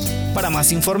Street. Para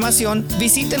más información,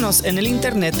 visítenos en el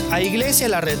internet a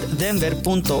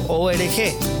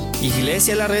iglesialareddenver.org,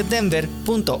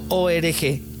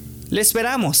 iglesialareddenver.org. ¡Le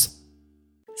esperamos!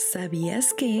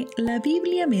 ¿Sabías que la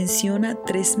Biblia menciona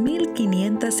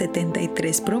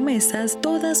 3.573 promesas,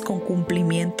 todas con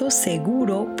cumplimiento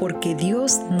seguro porque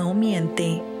Dios no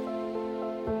miente?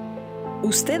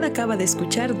 Usted acaba de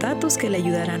escuchar datos que le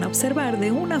ayudarán a observar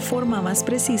de una forma más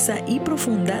precisa y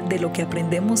profunda de lo que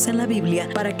aprendemos en la Biblia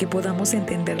para que podamos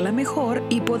entenderla mejor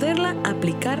y poderla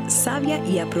aplicar sabia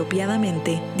y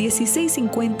apropiadamente.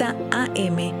 1650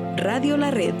 AM, Radio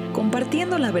La Red,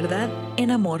 compartiendo la verdad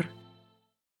en amor.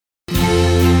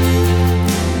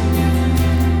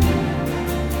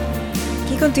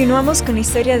 Continuamos con la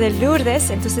historia de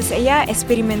Lourdes. Entonces ella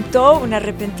experimentó un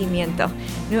arrepentimiento,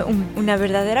 ¿no? Una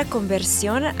verdadera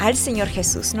conversión al Señor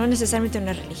Jesús, no necesariamente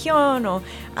una religión o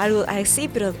algo así,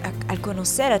 pero al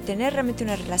conocer, a tener realmente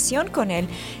una relación con Él,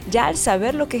 ya al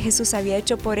saber lo que Jesús había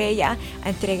hecho por ella, a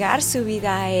entregar su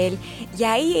vida a Él, y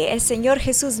ahí el Señor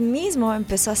Jesús mismo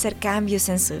empezó a hacer cambios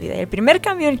en su vida. El primer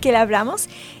cambio en el que le hablamos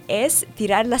es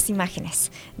tirar las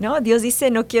imágenes, ¿no? Dios dice,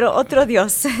 no quiero otro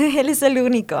Dios, Él es el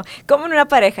único. Como en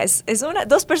una pareja, es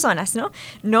dos personas, ¿no?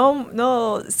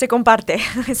 No se comparte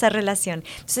esa relación.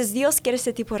 Entonces Dios quiere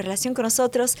ese tipo de relación con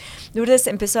nosotros. Lourdes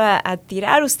empezó a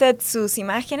tirar usted sus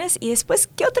imágenes y después,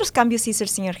 ¿qué otros cambios hizo el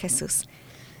Señor Jesús?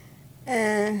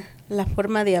 La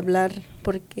forma de hablar,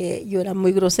 porque yo era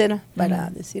muy grosera para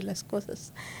decir las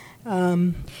cosas.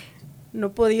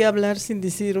 No podía hablar sin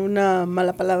decir una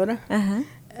mala palabra.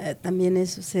 También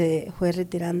eso se fue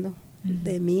retirando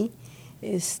de mí.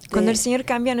 Cuando el Señor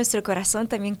cambia nuestro corazón,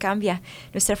 también cambia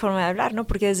nuestra forma de hablar, ¿no?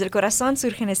 Porque desde el corazón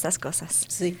surgen estas cosas.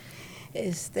 Sí,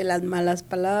 las malas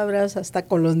palabras, hasta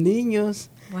con los niños.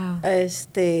 Wow.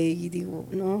 Y digo,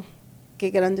 no,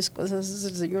 qué grandes cosas hace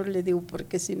el Señor, le digo,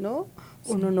 porque si no,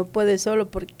 uno no puede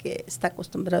solo, porque está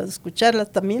acostumbrado a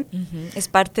escucharlas también. Es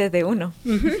parte de uno.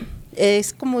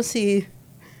 Es como si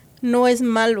no es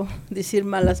malo decir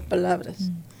malas palabras.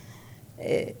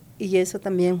 Y eso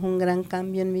también fue un gran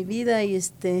cambio en mi vida y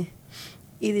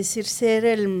decir ser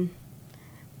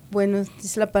bueno,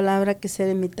 dice la palabra que ser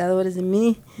imitadores de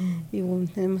mí, y bueno,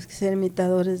 tenemos que ser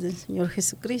imitadores del Señor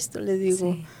Jesucristo, le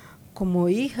digo, como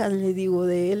hijas, le digo,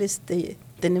 de Él,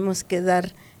 tenemos que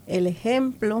dar el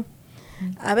ejemplo.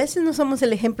 A veces no somos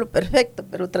el ejemplo perfecto,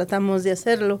 pero tratamos de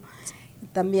hacerlo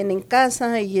también en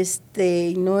casa, y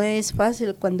no es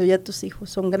fácil cuando ya tus hijos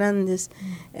son grandes,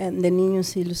 de niños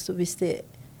si los tuviste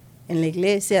en la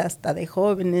iglesia, hasta de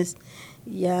jóvenes,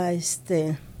 ya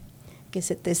que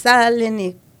se te salen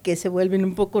y que se vuelven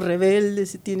un poco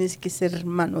rebeldes y tienes que ser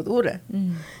mano dura.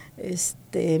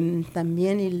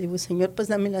 También, y le digo, Señor, pues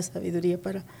dame la sabiduría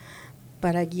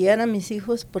para guiar a mis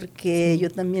hijos, porque yo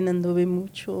también anduve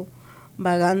mucho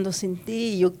vagando sin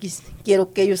ti, y yo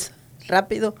quiero que ellos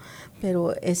rápido,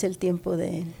 pero es el tiempo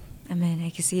de Él. Amén,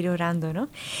 hay que seguir orando, ¿no?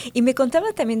 Y me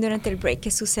contaba también durante el break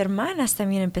que sus hermanas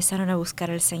también empezaron a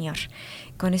buscar al Señor.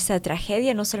 Con esta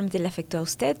tragedia no solamente le afectó a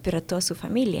usted, pero a toda su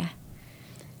familia.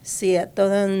 Sí, a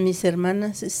todas mis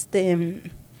hermanas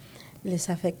les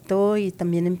afectó, y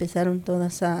también empezaron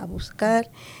todas a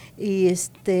buscar, y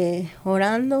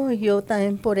orando, yo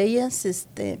también por ellas,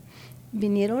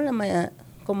 vinieron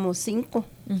como 5.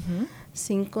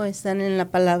 Cinco están en la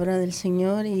palabra del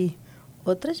Señor, y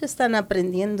otras ya están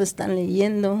aprendiendo, están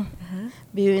leyendo,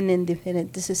 viven en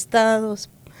diferentes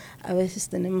estados. A veces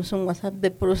tenemos un WhatsApp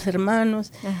de puros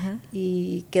hermanos,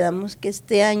 y quedamos que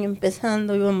este año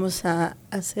empezando íbamos a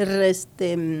hacer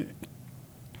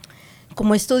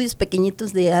como estudios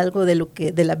pequeñitos de algo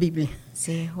de la Biblia.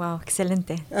 Sí, wow,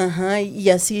 excelente. Y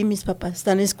así mis papás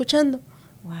están escuchando.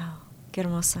 Wow, qué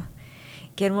hermoso.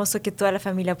 Qué hermoso que toda la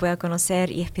familia pueda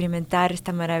conocer y experimentar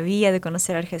esta maravilla de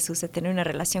conocer al Jesús, de tener una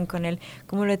relación con Él,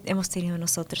 como lo hemos tenido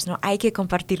nosotros, ¿no? Hay que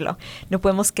compartirlo, no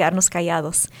podemos quedarnos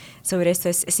callados sobre esto,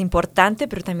 es importante,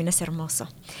 pero también es hermoso.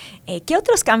 ¿Qué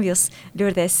otros cambios,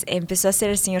 Lourdes, empezó a hacer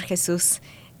el Señor Jesús?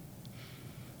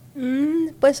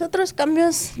 Pues otros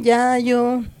cambios, ya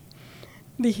yo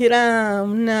dijera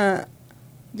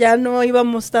ya no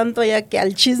íbamos tanto allá que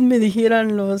al chisme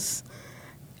dijeran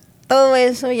todo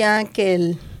eso, ya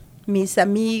que mis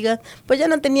amigas, pues ya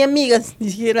no tenía amigas,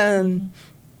 dijeran,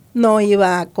 no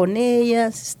iba con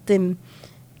ellas,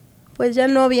 pues ya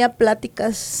no había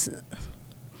pláticas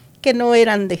que no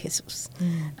eran de Jesús.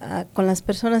 Con las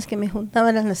personas que me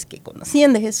juntaban, eran las que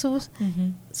conocían de Jesús,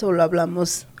 solo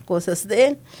hablamos cosas de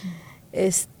Él.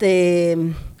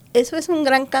 Eso es un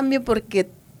gran cambio, porque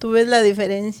tú ves la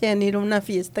diferencia en ir a una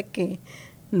fiesta que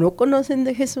no conocen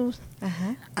de Jesús,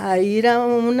 a ir a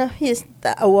una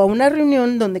fiesta o a una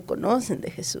reunión donde conocen de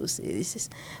Jesús, y dices,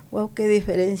 wow, qué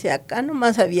diferencia, acá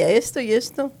nomás había esto y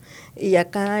esto, y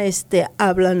acá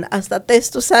hablan, hasta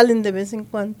textos salen de vez en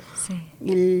cuando.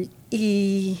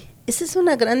 Y esa es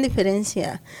una gran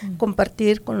diferencia,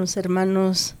 compartir con los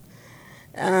hermanos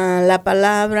la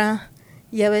palabra,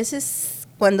 y a veces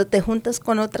cuando te juntas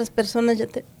con otras personas ya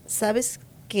sabes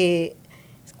que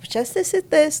escuchaste ese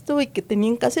texto y que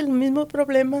tenían casi el mismo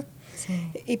problema,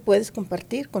 y puedes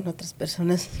compartir con otras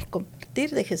personas,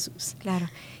 compartir de Jesús. Claro,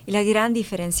 y la gran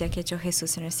diferencia que ha hecho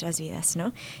Jesús en nuestras vidas,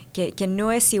 ¿no? Que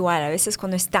no es igual. A veces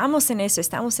cuando estamos en eso,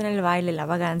 estamos en el baile, la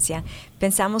vagancia,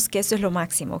 pensamos que eso es lo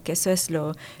máximo, que eso es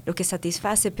lo que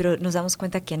satisface, pero nos damos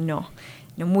cuenta que no.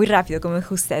 Muy rápido, como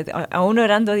dijo usted, aún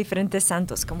orando a diferentes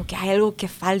santos, como que hay algo que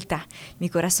falta, mi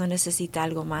corazón necesita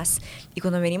algo más. Y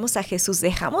cuando venimos a Jesús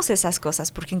dejamos esas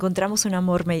cosas porque encontramos un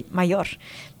amor mayor,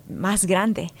 más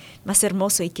grande, más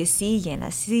hermoso, y que siguen,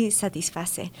 así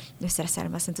satisface nuestras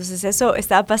almas. Entonces eso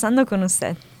estaba pasando con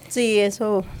usted. Sí,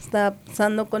 eso estaba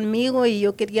pasando conmigo, y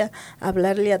yo quería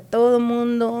hablarle a todo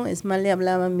mundo. Es más, le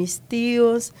hablaba a mis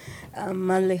tíos, a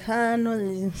más lejanos,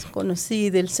 les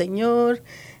conocí del Señor.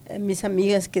 Mis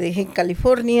amigas que dejé en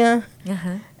California,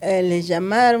 les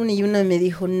llamaron, y una me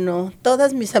dijo, no,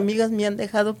 todas mis amigas me han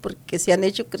dejado porque se han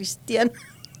hecho cristianas.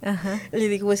 Le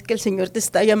digo, es que el Señor te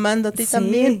está llamando a ti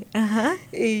también.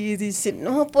 Y dice,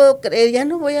 no puedo creer, ya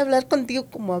no voy a hablar contigo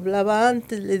como hablaba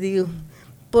antes. Le digo,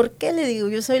 ¿por qué? Le digo,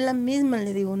 yo soy la misma.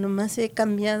 Le digo, nomás he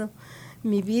cambiado,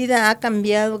 mi vida ha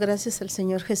cambiado gracias al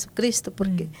Señor Jesucristo.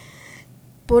 Porque,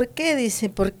 ¿por qué? Dice,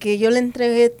 porque yo le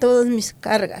entregué todas mis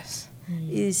cargas.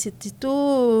 Y dice, si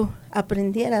tú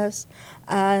aprendieras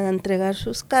a entregar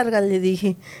sus cargas, le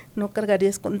dije, no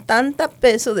cargarías con tanta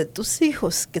peso de tus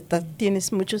hijos, que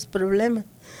tienes muchos problemas,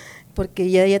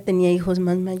 porque ya tenía hijos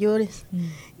más mayores.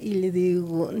 Y le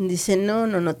digo, dice,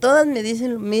 no, todas me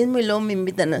dicen lo mismo, y luego me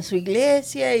invitan a su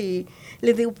iglesia, y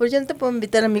le digo, pues yo no te puedo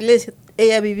invitar a mi iglesia.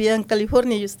 Ella vivía en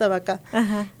California, yo estaba acá.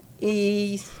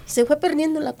 Y se fue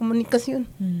perdiendo la comunicación.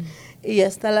 Y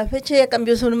hasta la fecha ya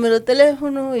cambió su número de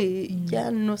teléfono, y ya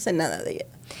no sé nada de ella.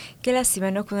 Qué lástima,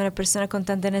 ¿no? Cuando una persona con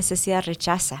tanta necesidad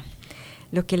rechaza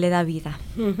lo que le da vida.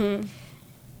 Uh-huh.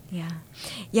 Yeah.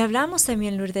 Y hablamos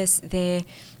también, Lourdes, de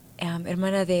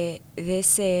hermana, de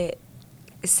ese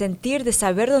sentir de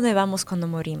saber dónde vamos cuando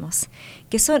morimos,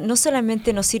 que eso no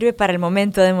solamente nos sirve para el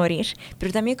momento de morir,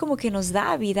 pero también como que nos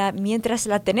da vida mientras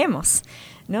la tenemos,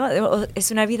 ¿no?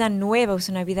 Es una vida nueva, es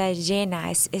una vida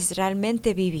llena, es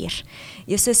realmente vivir,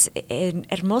 y eso es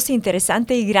hermoso,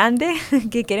 interesante y grande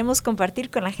que queremos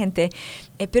compartir con la gente.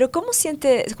 Pero ¿cómo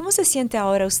se siente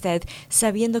ahora usted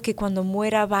sabiendo que cuando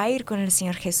muera va a ir con el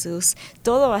Señor Jesús,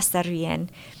 todo va a estar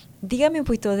bien? Dígame un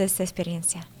poquito de esta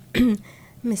experiencia.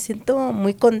 Me siento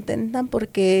muy contenta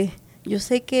porque yo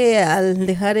sé que al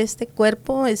dejar este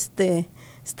cuerpo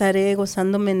estaré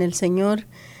gozándome en el Señor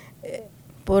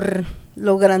por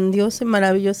lo grandioso y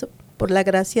maravilloso, por la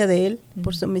gracia de Él,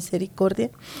 por su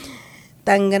misericordia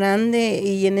tan grande.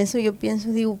 Y en eso yo pienso,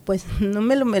 digo, pues no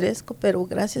me lo merezco, pero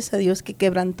gracias a Dios que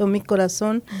quebrantó mi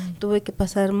corazón. Tuve que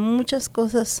pasar muchas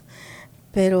cosas,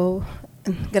 pero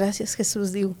gracias,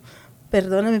 Jesús, digo,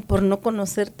 perdóname por no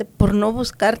conocerte, por no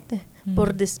buscarte,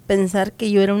 por pensar que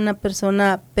yo era una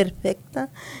persona perfecta,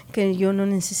 que yo no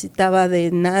necesitaba de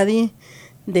nadie,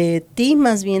 de ti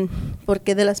más bien,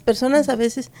 porque de las personas a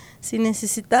veces sí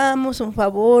necesitábamos un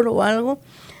favor o algo,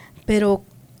 pero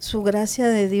su gracia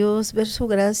de Dios, ver su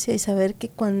gracia y saber que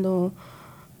cuando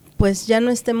pues ya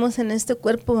no estemos en este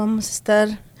cuerpo vamos a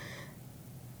estar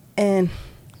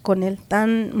con Él,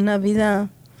 una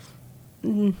vida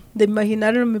de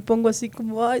imaginarlo, me pongo así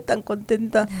como, ay, tan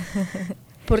contenta.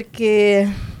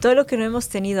 Porque todo lo que no hemos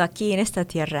tenido aquí en esta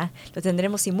tierra, lo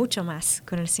tendremos y mucho más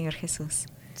con el Señor Jesús.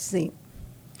 Sí,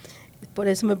 por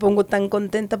eso me pongo tan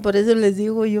contenta, por eso les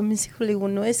digo yo a mis hijos, le digo,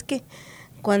 no es que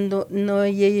cuando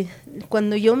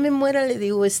yo me muera, le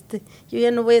digo, yo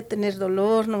ya no voy a tener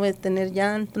dolor, no voy a tener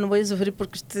llanto, no voy a sufrir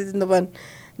porque ustedes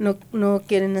no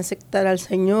quieren aceptar al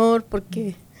Señor,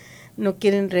 porque no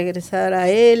quieren regresar a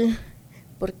Él,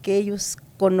 porque ellos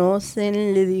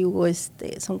conocen, le digo,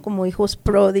 son como hijos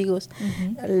pródigos,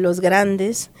 los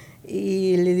grandes,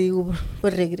 y le digo,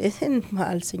 pues regresen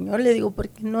al Señor, le digo,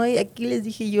 porque no hay, aquí les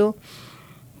dije yo,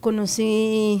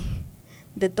 conocí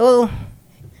de todo,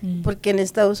 porque en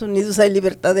Estados Unidos hay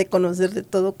libertad de conocer de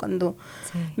todo. Cuando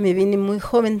me vine muy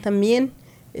joven también,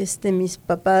 mis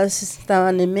papás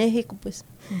estaban en México, pues,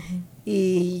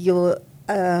 y yo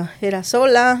era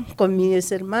sola con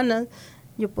mis hermanas,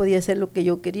 yo podía hacer lo que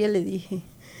yo quería, le dije,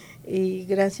 y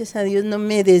gracias a Dios no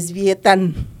me desvié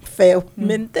tan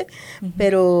feamente,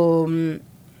 pero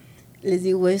les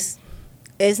digo, es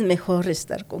mejor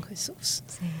estar con Jesús,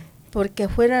 porque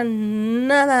afuera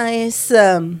nada es,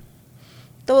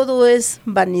 todo es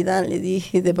vanidad, le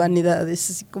dije, de vanidad, es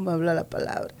así como habla la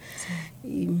palabra,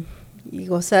 y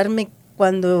gozarme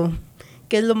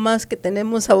que es lo más que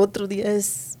tenemos a otro día,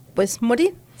 es pues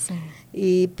morir,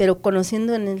 pero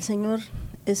conociendo en el Señor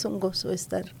es un gozo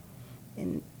estar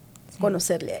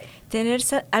conocerle a Él. Tener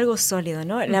algo sólido,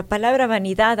 ¿no? La palabra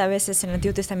vanidad a veces en el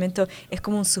Antiguo Testamento es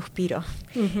como un suspiro.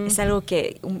 Es algo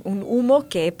que, un humo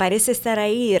que parece estar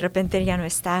ahí y de repente ya no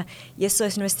está. Y eso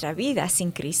es nuestra vida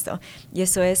sin Cristo. Y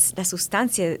eso es la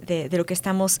sustancia de lo que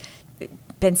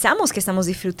pensamos que estamos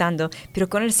disfrutando, pero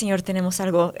con el Señor tenemos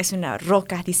algo, es una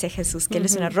roca, dice Jesús, que Él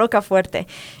es una roca fuerte,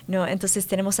 ¿no? Entonces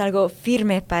tenemos algo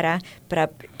firme para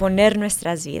poner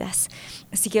nuestras vidas.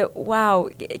 Así que,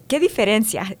 wow, qué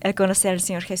diferencia al conocer al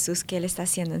Señor Jesús que Él está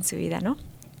haciendo en su vida, ¿no?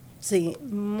 Sí,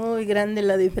 muy grande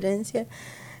la diferencia.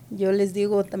 Yo les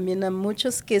digo también a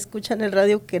muchos que escuchan el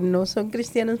radio que no son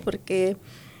cristianos, porque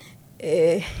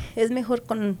es mejor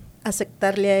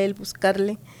aceptarle a Él,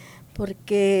 buscarle,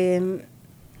 porque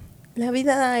la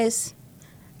vida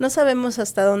no sabemos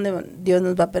hasta dónde Dios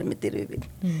nos va a permitir vivir,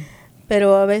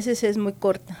 pero a veces es muy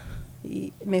corta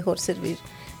y mejor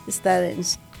estar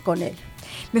con Él.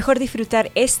 Mejor disfrutar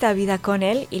esta vida con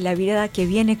Él y la vida que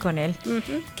viene con Él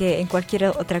que en cualquier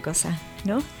otra cosa,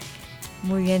 ¿no?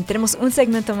 Muy bien, tenemos un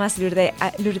segmento más,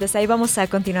 Lourdes, ahí vamos a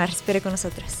continuar, espere con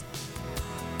nosotros.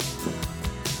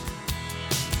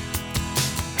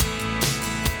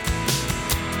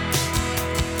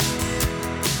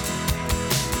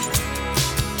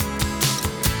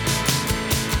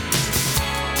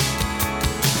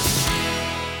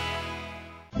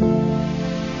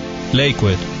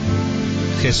 Lakewood.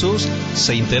 Jesús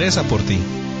se interesa por ti.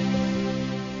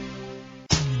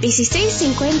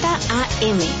 1650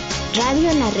 AM, Radio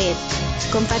en la Red,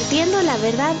 compartiendo la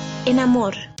verdad en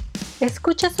amor.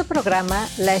 Escucha su programa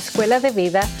La Escuela de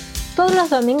Vida todos los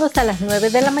domingos a las 9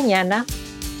 de la mañana,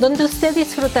 donde usted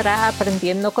disfrutará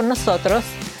aprendiendo con nosotros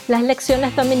las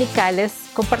lecciones dominicales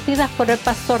compartidas por el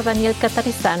pastor Daniel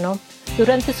Catarizano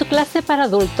durante su clase para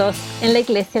adultos en la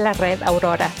Iglesia La Red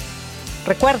Aurora.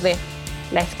 Recuerde,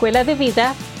 La Escuela de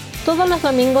Vida, todos los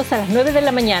domingos a las 9 de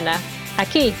la mañana,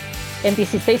 aquí en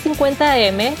 1650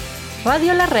 AM,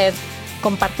 Radio La Red,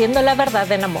 compartiendo la verdad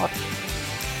en amor.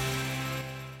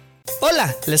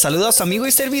 Hola, les saluda a su amigo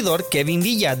y servidor Kevin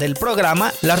Villa del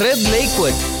programa La Red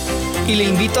Lakewood y le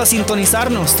invito a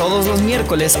sintonizarnos todos los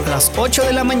miércoles a las 8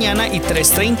 de la mañana y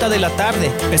 3:30 de la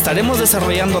tarde. Estaremos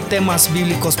desarrollando temas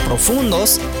bíblicos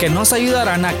profundos que nos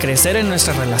ayudarán a crecer en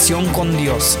nuestra relación con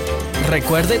Dios.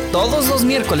 Recuerde, todos los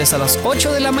miércoles a las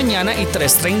 8 de la mañana y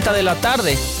 3:30 de la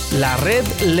tarde, La Red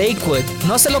Lakewood.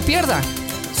 No se lo pierda.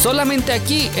 Solamente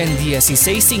aquí en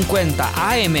 1650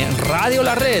 AM Radio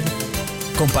La Red,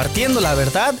 compartiendo la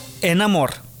verdad en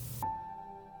amor.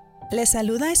 Le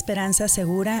saluda Esperanza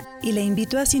Segura y le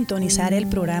invito a sintonizar el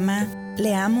programa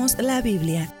Leamos la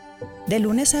Biblia, de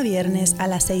lunes a viernes a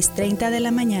las 6:30 de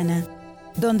la mañana,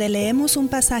 donde leemos un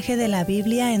pasaje de la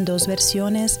Biblia en 2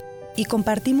 versiones y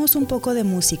compartimos un poco de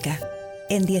música,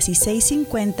 en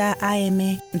 1650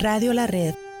 AM Radio La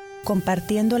Red,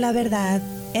 compartiendo la verdad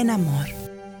en amor.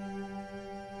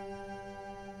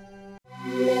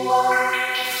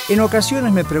 En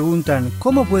ocasiones me preguntan,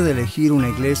 ¿cómo puedo elegir una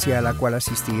iglesia a la cual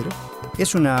asistir?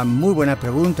 Es una muy buena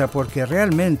pregunta porque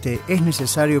realmente es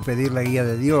necesario pedir la guía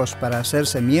de Dios para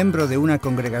hacerse miembro de una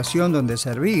congregación donde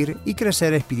servir y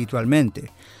crecer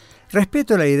espiritualmente.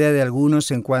 Respeto la idea de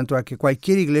algunos en cuanto a que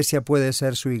cualquier iglesia puede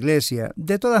ser su iglesia.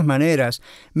 De todas maneras,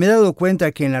 me he dado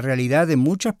cuenta que en la realidad de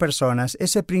muchas personas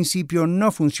ese principio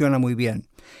no funciona muy bien.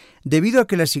 Debido a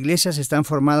que las iglesias están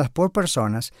formadas por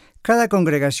personas, cada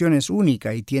congregación es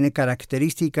única y tiene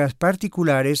características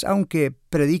particulares, aunque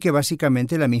predique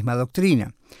básicamente la misma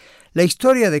doctrina. La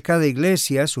historia de cada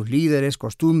iglesia, sus líderes,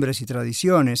 costumbres y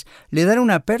tradiciones le dan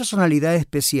una personalidad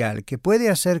especial que puede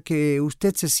hacer que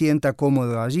usted se sienta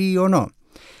cómodo allí o no.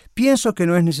 Pienso que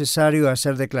no es necesario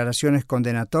hacer declaraciones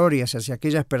condenatorias hacia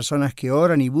aquellas personas que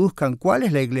oran y buscan cuál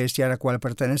es la iglesia a la cual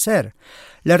pertenecer.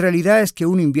 La realidad es que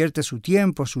uno invierte su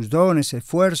tiempo, sus dones,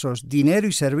 esfuerzos, dinero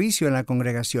y servicio en la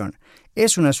congregación.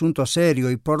 Es un asunto serio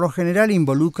y por lo general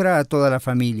involucra a toda la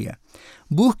familia.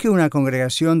 Busque una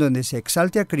congregación donde se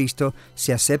exalte a Cristo,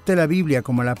 se acepte la Biblia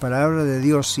como la palabra de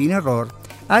Dios sin error,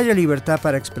 haya libertad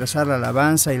para expresar la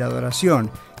alabanza y la adoración,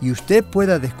 y usted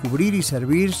pueda descubrir y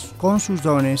servir con sus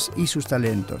dones y sus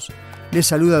talentos. Les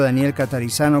saluda Daniel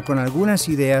Catarizano con algunas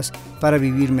ideas para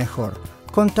vivir mejor.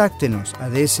 Contáctenos a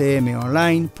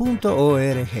dsmonline.org.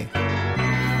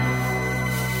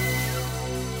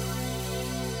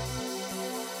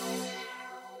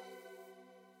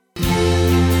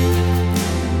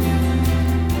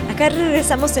 Acá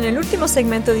regresamos en el último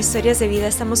segmento de Historias de Vida.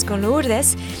 Estamos con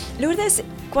Lourdes. Lourdes,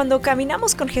 cuando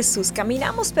caminamos con Jesús,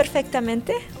 ¿caminamos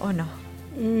perfectamente o no?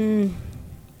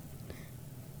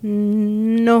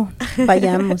 No,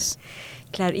 fallamos.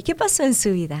 Claro. ¿Y qué pasó en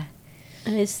su vida?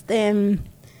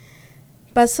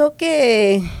 Pasó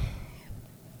que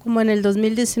como en el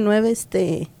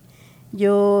 2019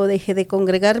 yo dejé de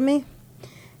congregarme,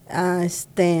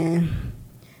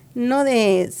 no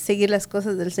de seguir las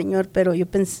cosas del Señor, pero yo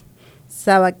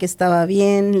pensaba que estaba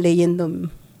bien leyendo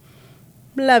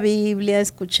la Biblia,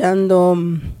 escuchando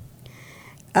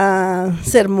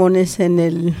sermones en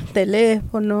el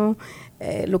teléfono.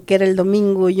 Lo que era el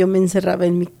domingo yo me encerraba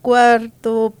en mi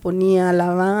cuarto, ponía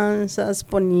alabanzas,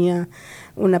 ponía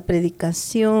una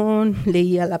predicación,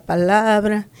 leía la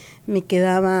palabra, me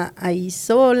quedaba ahí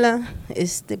sola,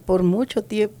 por mucho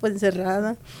tiempo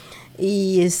encerrada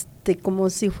y como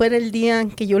si fuera el día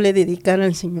que yo le dedicara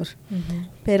al Señor. Uh-huh.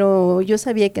 Pero yo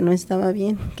sabía que no estaba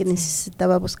bien, que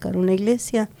necesitaba buscar una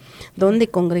iglesia donde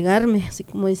congregarme, así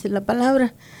como dice la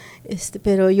palabra.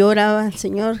 Pero yo oraba al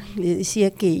Señor, le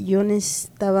decía que yo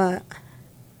necesitaba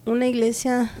una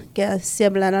iglesia que se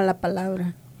hablara la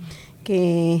palabra,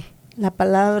 que la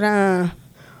palabra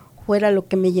fuera lo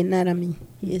que me llenara a mí.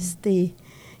 Y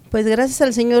pues gracias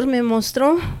al Señor me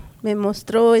mostró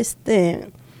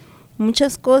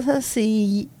muchas cosas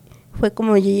y fue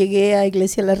como yo llegué a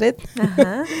Iglesia La Red.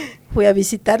 Ajá. Fui a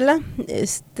visitarla.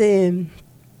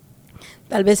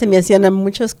 Tal vez se me hacían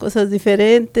muchas cosas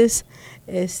diferentes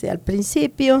al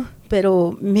principio,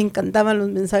 pero me encantaban los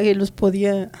mensajes, los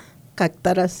podía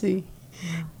captar así.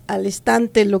 Al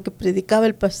instante lo que predicaba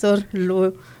el pastor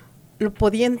lo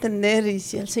podía entender y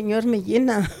si el Señor me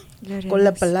llena con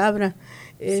la palabra,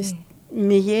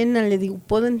 me llena, le digo,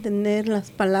 puedo entender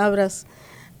las palabras.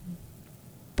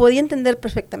 Podía entender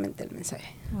perfectamente el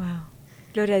mensaje. Wow.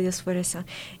 Gloria a Dios por eso.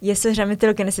 Y eso es realmente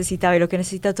lo que necesitaba y lo que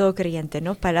necesita todo creyente,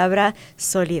 ¿no? Palabra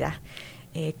sólida.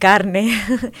 carne,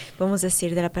 podemos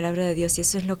decir, de la palabra de Dios, y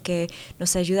eso es lo que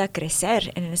nos ayuda a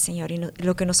crecer en el Señor, y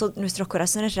lo que nuestros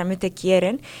corazones realmente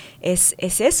quieren es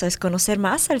eso, es conocer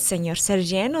más al Señor, ser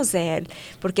llenos de Él,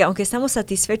 porque aunque estamos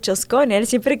satisfechos con Él,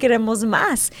 siempre queremos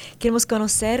más, queremos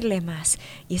conocerle más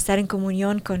y estar en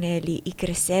comunión con Él y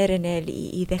crecer en Él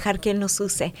y dejar que Él nos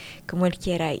use como Él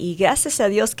quiera, y gracias a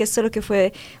Dios que eso es lo que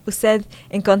fue usted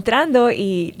encontrando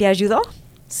y le ayudó.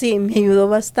 Sí, me ayudó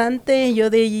bastante. Yo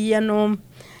de allí ya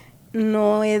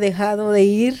no he dejado de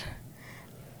ir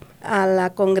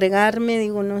a congregarme.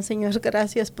 Digo, no, Señor,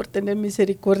 gracias por tener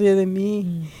misericordia de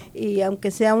mí. Y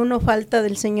aunque sea uno falta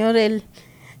del Señor, Él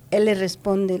le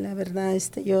responde, la verdad.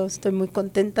 Yo estoy muy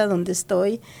contenta donde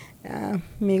estoy.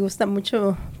 Me gusta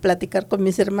mucho platicar con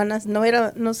mis hermanas.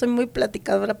 No soy muy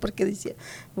platicadora porque decía,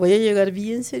 voy a llegar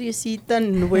bien seriecita,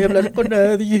 no voy a hablar con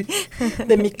nadie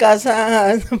de mi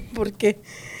casa, porque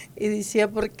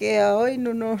hoy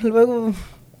no, luego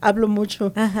hablo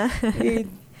mucho.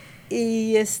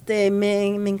 Y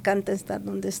me encanta estar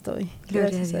donde estoy.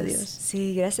 Gracias a Dios.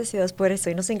 Sí, gracias a Dios por eso.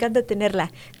 Y nos encanta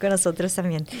tenerla con nosotros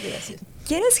también. Gracias.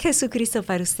 ¿Quién es Jesucristo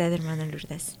para usted, hermana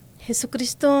Lourdes?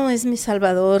 Jesucristo es mi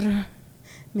Salvador,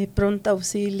 mi pronto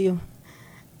auxilio,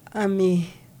 a mi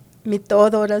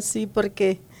todo ahora sí,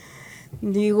 porque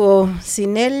digo,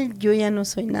 sin Él yo ya no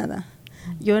soy nada.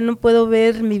 Yo no puedo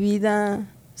ver mi vida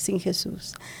sin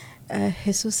Jesús.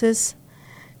 Jesús es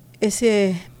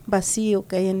ese vacío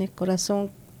que hay en el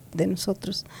corazón de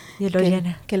nosotros. Y lo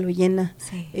llena. Que lo llena.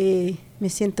 Sí. Me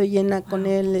siento llena con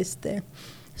Él.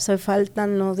 Soy falta,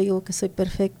 no digo que soy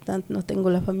perfecta, no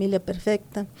tengo la familia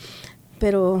perfecta,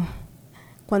 pero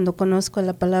cuando conozco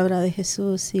la palabra de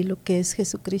Jesús y lo que es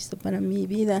Jesucristo para mi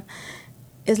vida,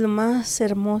 es lo más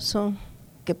hermoso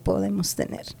que podemos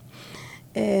tener.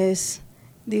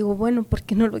 Digo, bueno,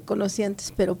 porque no lo conocí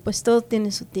antes, pero pues todo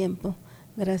tiene su tiempo,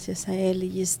 gracias a Él,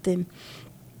 y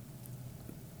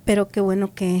pero qué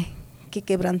bueno que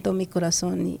quebrantó mi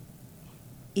corazón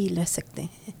y lo acepté.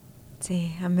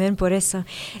 Sí, amén por eso.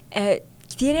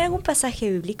 ¿Tiene algún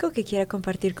pasaje bíblico que quiera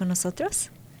compartir con nosotros?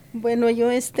 Bueno, yo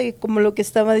como lo que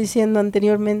estaba diciendo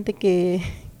anteriormente, que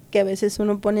a veces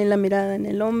uno pone la mirada en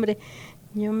el hombre,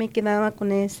 yo me quedaba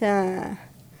con esa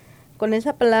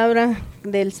palabra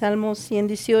del Salmo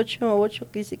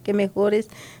 118:8, que dice que mejor es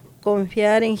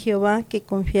confiar en Jehová que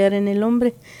confiar en el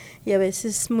hombre. Y a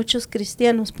veces muchos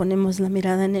cristianos ponemos la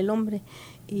mirada en el hombre,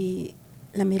 y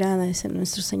la mirada es en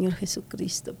nuestro Señor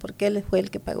Jesucristo, porque Él fue el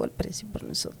que pagó el precio por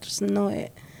nosotros, no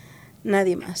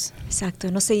nadie más. Exacto,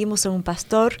 no seguimos a un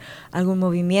pastor, algún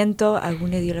movimiento,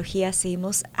 alguna ideología,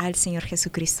 seguimos al Señor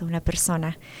Jesucristo, una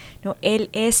persona. No, Él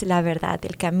es la verdad,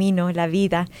 el camino, la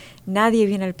vida. Nadie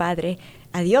viene al Padre,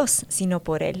 a Dios, sino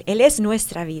por Él. Él es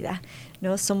nuestra vida.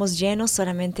 ¿No? Somos llenos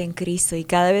solamente en Cristo, y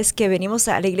cada vez que venimos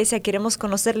a la iglesia queremos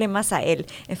conocerle más a Él,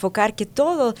 enfocar que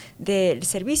todo del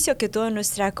servicio, que toda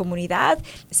nuestra comunidad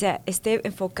esté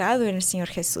enfocado en el Señor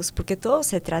Jesús, porque todo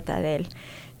se trata de Él,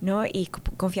 ¿no? Y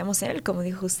confiamos en Él, como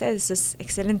dijo usted. Eso es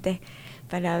excelente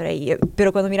palabra.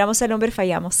 Pero cuando miramos al hombre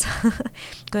fallamos.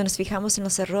 Cuando nos fijamos en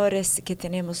los errores que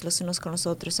tenemos los unos con los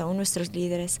otros, aún nuestros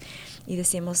líderes, y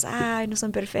decimos, no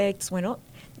son perfectos. Bueno,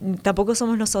 tampoco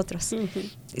somos nosotros.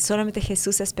 Solamente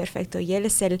Jesús es perfecto, y Él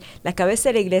es la cabeza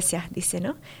de la iglesia, dice,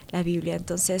 ¿no? La Biblia.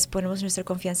 Entonces ponemos nuestra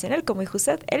confianza en Él, como dijo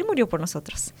usted, Él murió por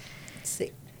nosotros.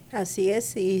 Sí, así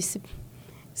es. Y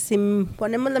si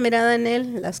ponemos la mirada en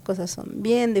Él, las cosas son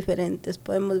bien diferentes.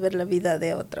 Podemos ver la vida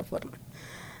de otra forma.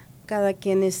 Cada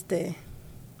quien,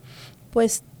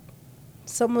 pues,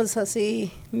 somos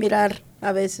así, mirar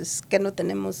a veces que no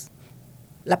tenemos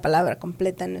la palabra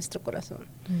completa en nuestro corazón.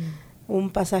 Un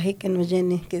pasaje que nos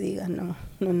llene, que diga, no,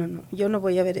 yo no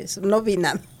voy a ver eso, no vi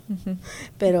nada.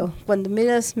 Pero cuando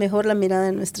miras mejor la mirada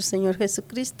de nuestro Señor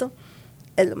Jesucristo,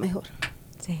 es lo mejor.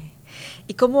 Sí.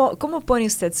 ¿Y cómo pone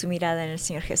usted su mirada en el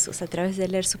Señor Jesús? ¿A través de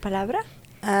leer su palabra?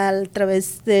 A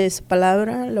través de su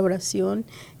palabra, la oración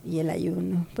y el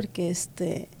ayuno, porque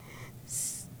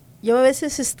yo a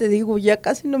veces digo, ya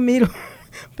casi no miro,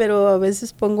 pero a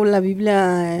veces pongo la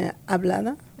Biblia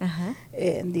hablada. Ajá.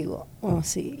 Digo,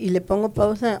 sí, y le pongo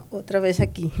pausa otra vez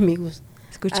aquí, amigos.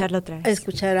 Escucharlo otra vez. A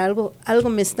escuchar algo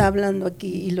me está hablando aquí,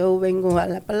 y luego vengo a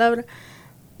la palabra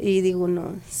y digo,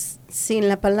 no, sin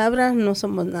la palabra no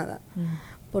somos nada,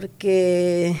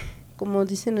 porque como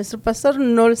dice nuestro pastor,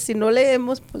 si no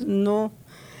leemos, pues no,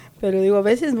 pero digo, a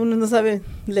veces uno no sabe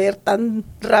leer tan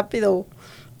rápido,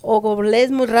 o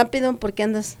lees muy rápido porque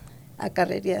andas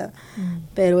acarreada,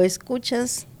 pero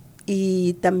escuchas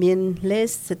y también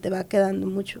lees, se te va quedando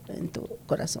mucho en tu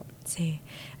corazón. Sí,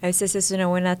 a veces es una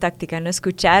buena táctica, no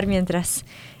escuchar mientras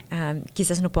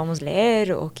quizás no podamos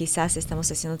leer o quizás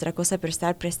estamos haciendo otra cosa, pero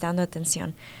estar prestando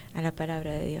atención a la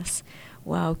palabra de Dios.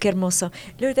 Wow, qué hermoso.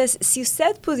 Lourdes, si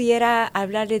usted pudiera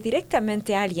hablarle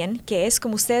directamente a alguien que es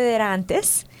como usted era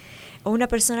antes, o una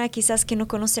persona quizás que no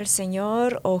conoce al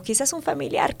Señor, o quizás un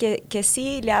familiar que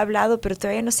sí le ha hablado, pero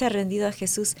todavía no se ha rendido a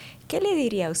Jesús, ¿qué le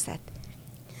diría a usted?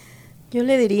 Yo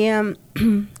le diría,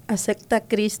 acepta a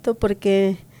Cristo,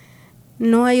 porque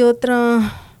no hay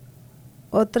otra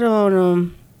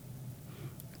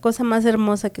cosa más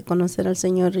hermosa que conocer al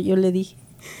Señor. Yo le dije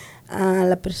a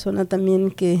la persona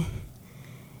también que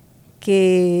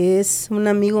es un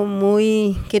amigo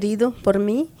muy querido por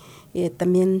mí,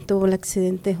 también tuvo el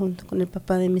accidente junto con el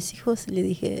papá de mis hijos. Le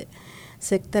dije,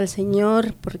 acepta al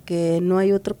Señor, porque no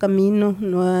hay otro camino,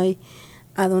 no hay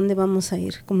a dónde vamos a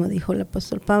ir. Como dijo el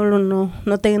apóstol Pablo,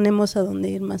 no tenemos a dónde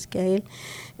ir más que a Él.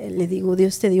 Le digo,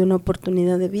 Dios te dio una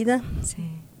oportunidad de vida. Sí.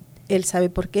 Él sabe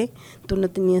por qué. Tú no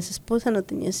tenías esposa, no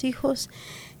tenías hijos,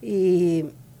 y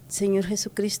Señor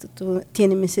Jesucristo, tú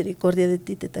tienes misericordia de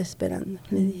ti, te está esperando.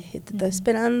 Le dije, te está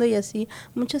esperando, y así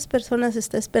muchas personas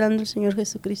está esperando el Señor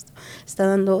Jesucristo. Está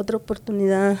dando otra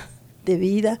oportunidad de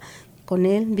vida con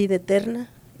Él, vida eterna,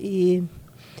 y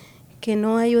que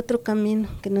no hay otro camino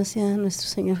que no sea nuestro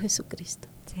Señor Jesucristo.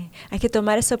 Sí. Hay que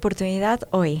tomar esa oportunidad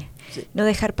hoy, sí. No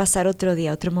dejar pasar otro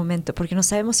día, otro momento, porque no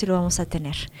sabemos si lo vamos a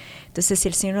tener. Entonces, si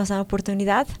el Señor nos da una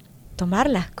oportunidad,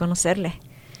 tomarla, conocerle.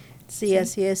 Sí,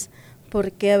 así es.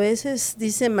 Porque a veces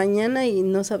dice mañana y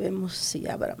no sabemos si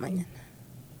habrá mañana.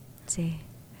 Sí,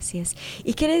 así es.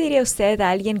 ¿Y qué le diría usted a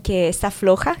alguien que está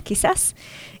floja, quizás?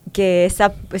 Que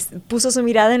puso su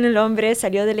mirada en el hombre,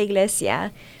 salió de la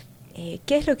iglesia.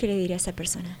 ¿Qué es lo que le diría a esa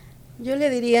persona? Yo le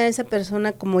diría a esa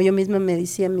persona, como yo misma me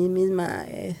decía a mí misma,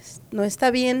 no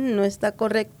está bien, no está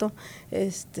correcto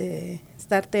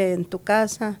estarte en tu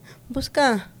casa.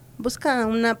 Busca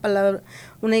una palabra,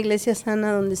 una iglesia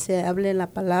sana donde se hable la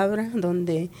palabra,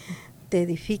 donde te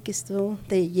edifiques tú,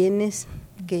 te llenes,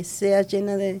 que seas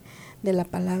llena de la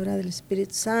palabra del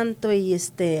Espíritu Santo, y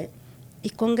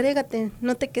congrégate,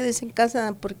 no te quedes en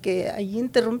casa, porque allí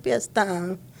interrumpe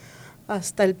hasta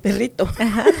el perrito.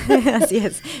 Ajá, así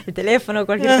es, el teléfono,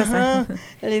 cualquier cosa.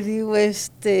 Le digo,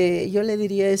 yo le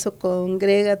diría eso,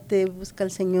 congrégate, busca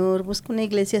al Señor, busca una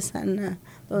iglesia sana,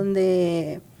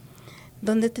 donde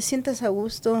te sientas a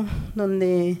gusto,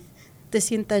 donde te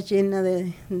sientas llena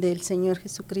del Señor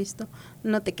Jesucristo.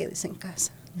 No te quedes en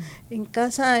casa. En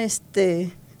casa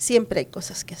siempre hay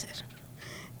cosas que hacer,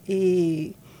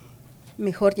 y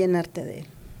mejor llenarte de Él.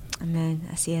 Amén,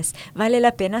 así es. ¿Vale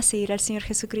la pena seguir al Señor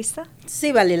Jesucristo?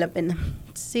 Sí vale la pena,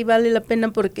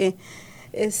 porque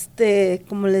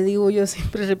como le digo, yo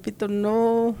siempre repito,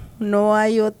 no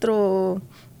hay otro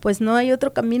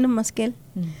camino más que Él.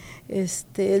 Es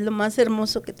lo más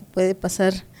hermoso que te puede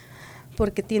pasar,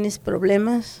 porque tienes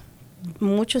problemas,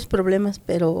 muchos problemas,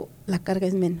 pero la carga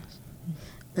es menos.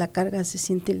 La carga se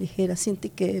siente ligera, siente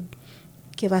que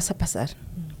vas a pasar,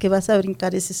 que vas a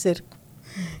brincar ese cerco.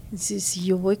 Si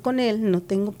yo voy con Él, no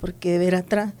tengo por qué ver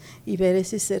atrás y ver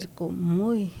ese cerco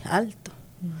muy alto.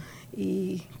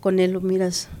 Y con Él lo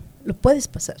miras, lo puedes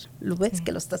pasar, lo ves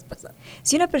que lo estás pasando.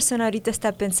 Si una persona ahorita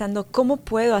está pensando, ¿cómo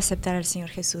puedo aceptar al Señor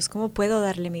Jesús? ¿Cómo puedo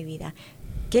darle mi vida?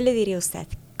 ¿Qué le diría usted?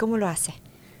 ¿Cómo lo hace?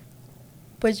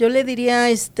 Pues yo le diría,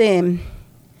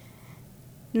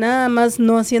 nada más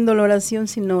no haciendo la oración,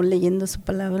 sino leyendo su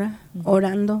palabra,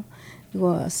 orando.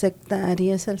 Digo,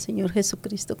 aceptarías al Señor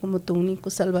Jesucristo como tu único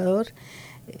Salvador.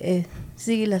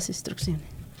 Sigue las instrucciones.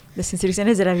 Las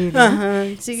instrucciones de la Biblia. Ajá,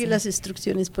 sigue las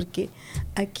instrucciones, porque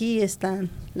aquí están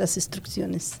las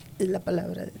instrucciones de la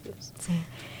palabra de Dios. Sí.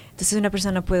 Entonces una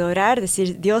persona puede orar,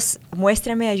 decir, Dios,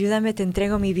 muéstrame, ayúdame, te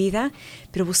entrego mi vida,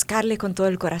 pero buscarle con todo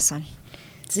el corazón.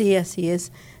 Sí, así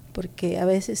es, porque a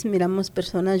veces miramos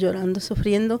personas llorando,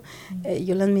 sufriendo.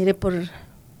 Yo las miré por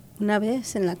una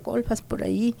vez en la Colfas, por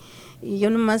ahí, y yo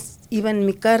nomás iba en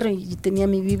mi carro y tenía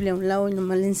mi Biblia a un lado, y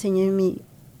nomás le enseñé mi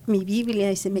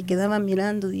Biblia, y se me quedaba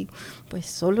mirando. Digo, pues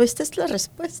solo esta es la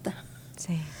respuesta.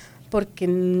 Sí.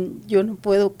 Porque yo no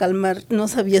puedo calmar, no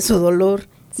sabía su dolor.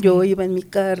 Sí. Yo iba en mi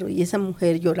carro y esa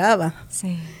mujer lloraba.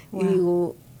 Sí. Wow. Y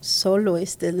digo, solo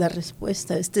esta es la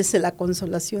respuesta, esta es la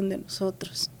consolación de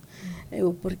nosotros.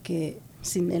 Digo, porque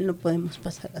sin Él no podemos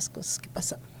pasar las cosas que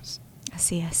pasamos.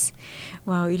 Así es.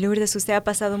 Wow, y Lourdes, usted ha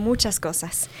pasado muchas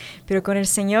cosas, pero con el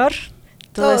Señor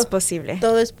todo es posible.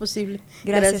 Todo es posible.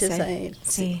 Gracias a Él.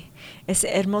 Sí. Es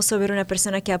hermoso ver una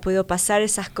persona que ha podido pasar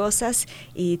esas cosas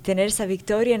y tener esa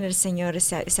victoria en el Señor,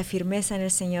 esa firmeza en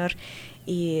el Señor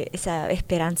y esa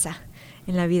esperanza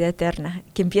en la vida eterna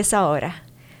que empieza ahora.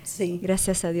 Sí.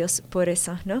 Gracias a Dios por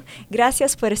eso, ¿no?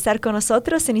 Gracias por estar con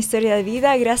nosotros en Historia de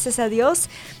Vida. Gracias a Dios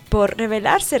por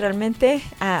revelarse realmente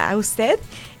a usted.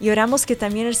 Y oramos que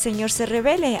también el Señor se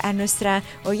revele a nuestra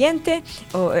oyente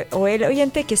o el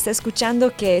oyente que está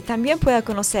escuchando, que también pueda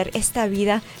conocer esta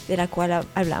vida de la cual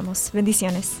hablamos.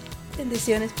 Bendiciones.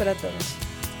 Bendiciones para todos.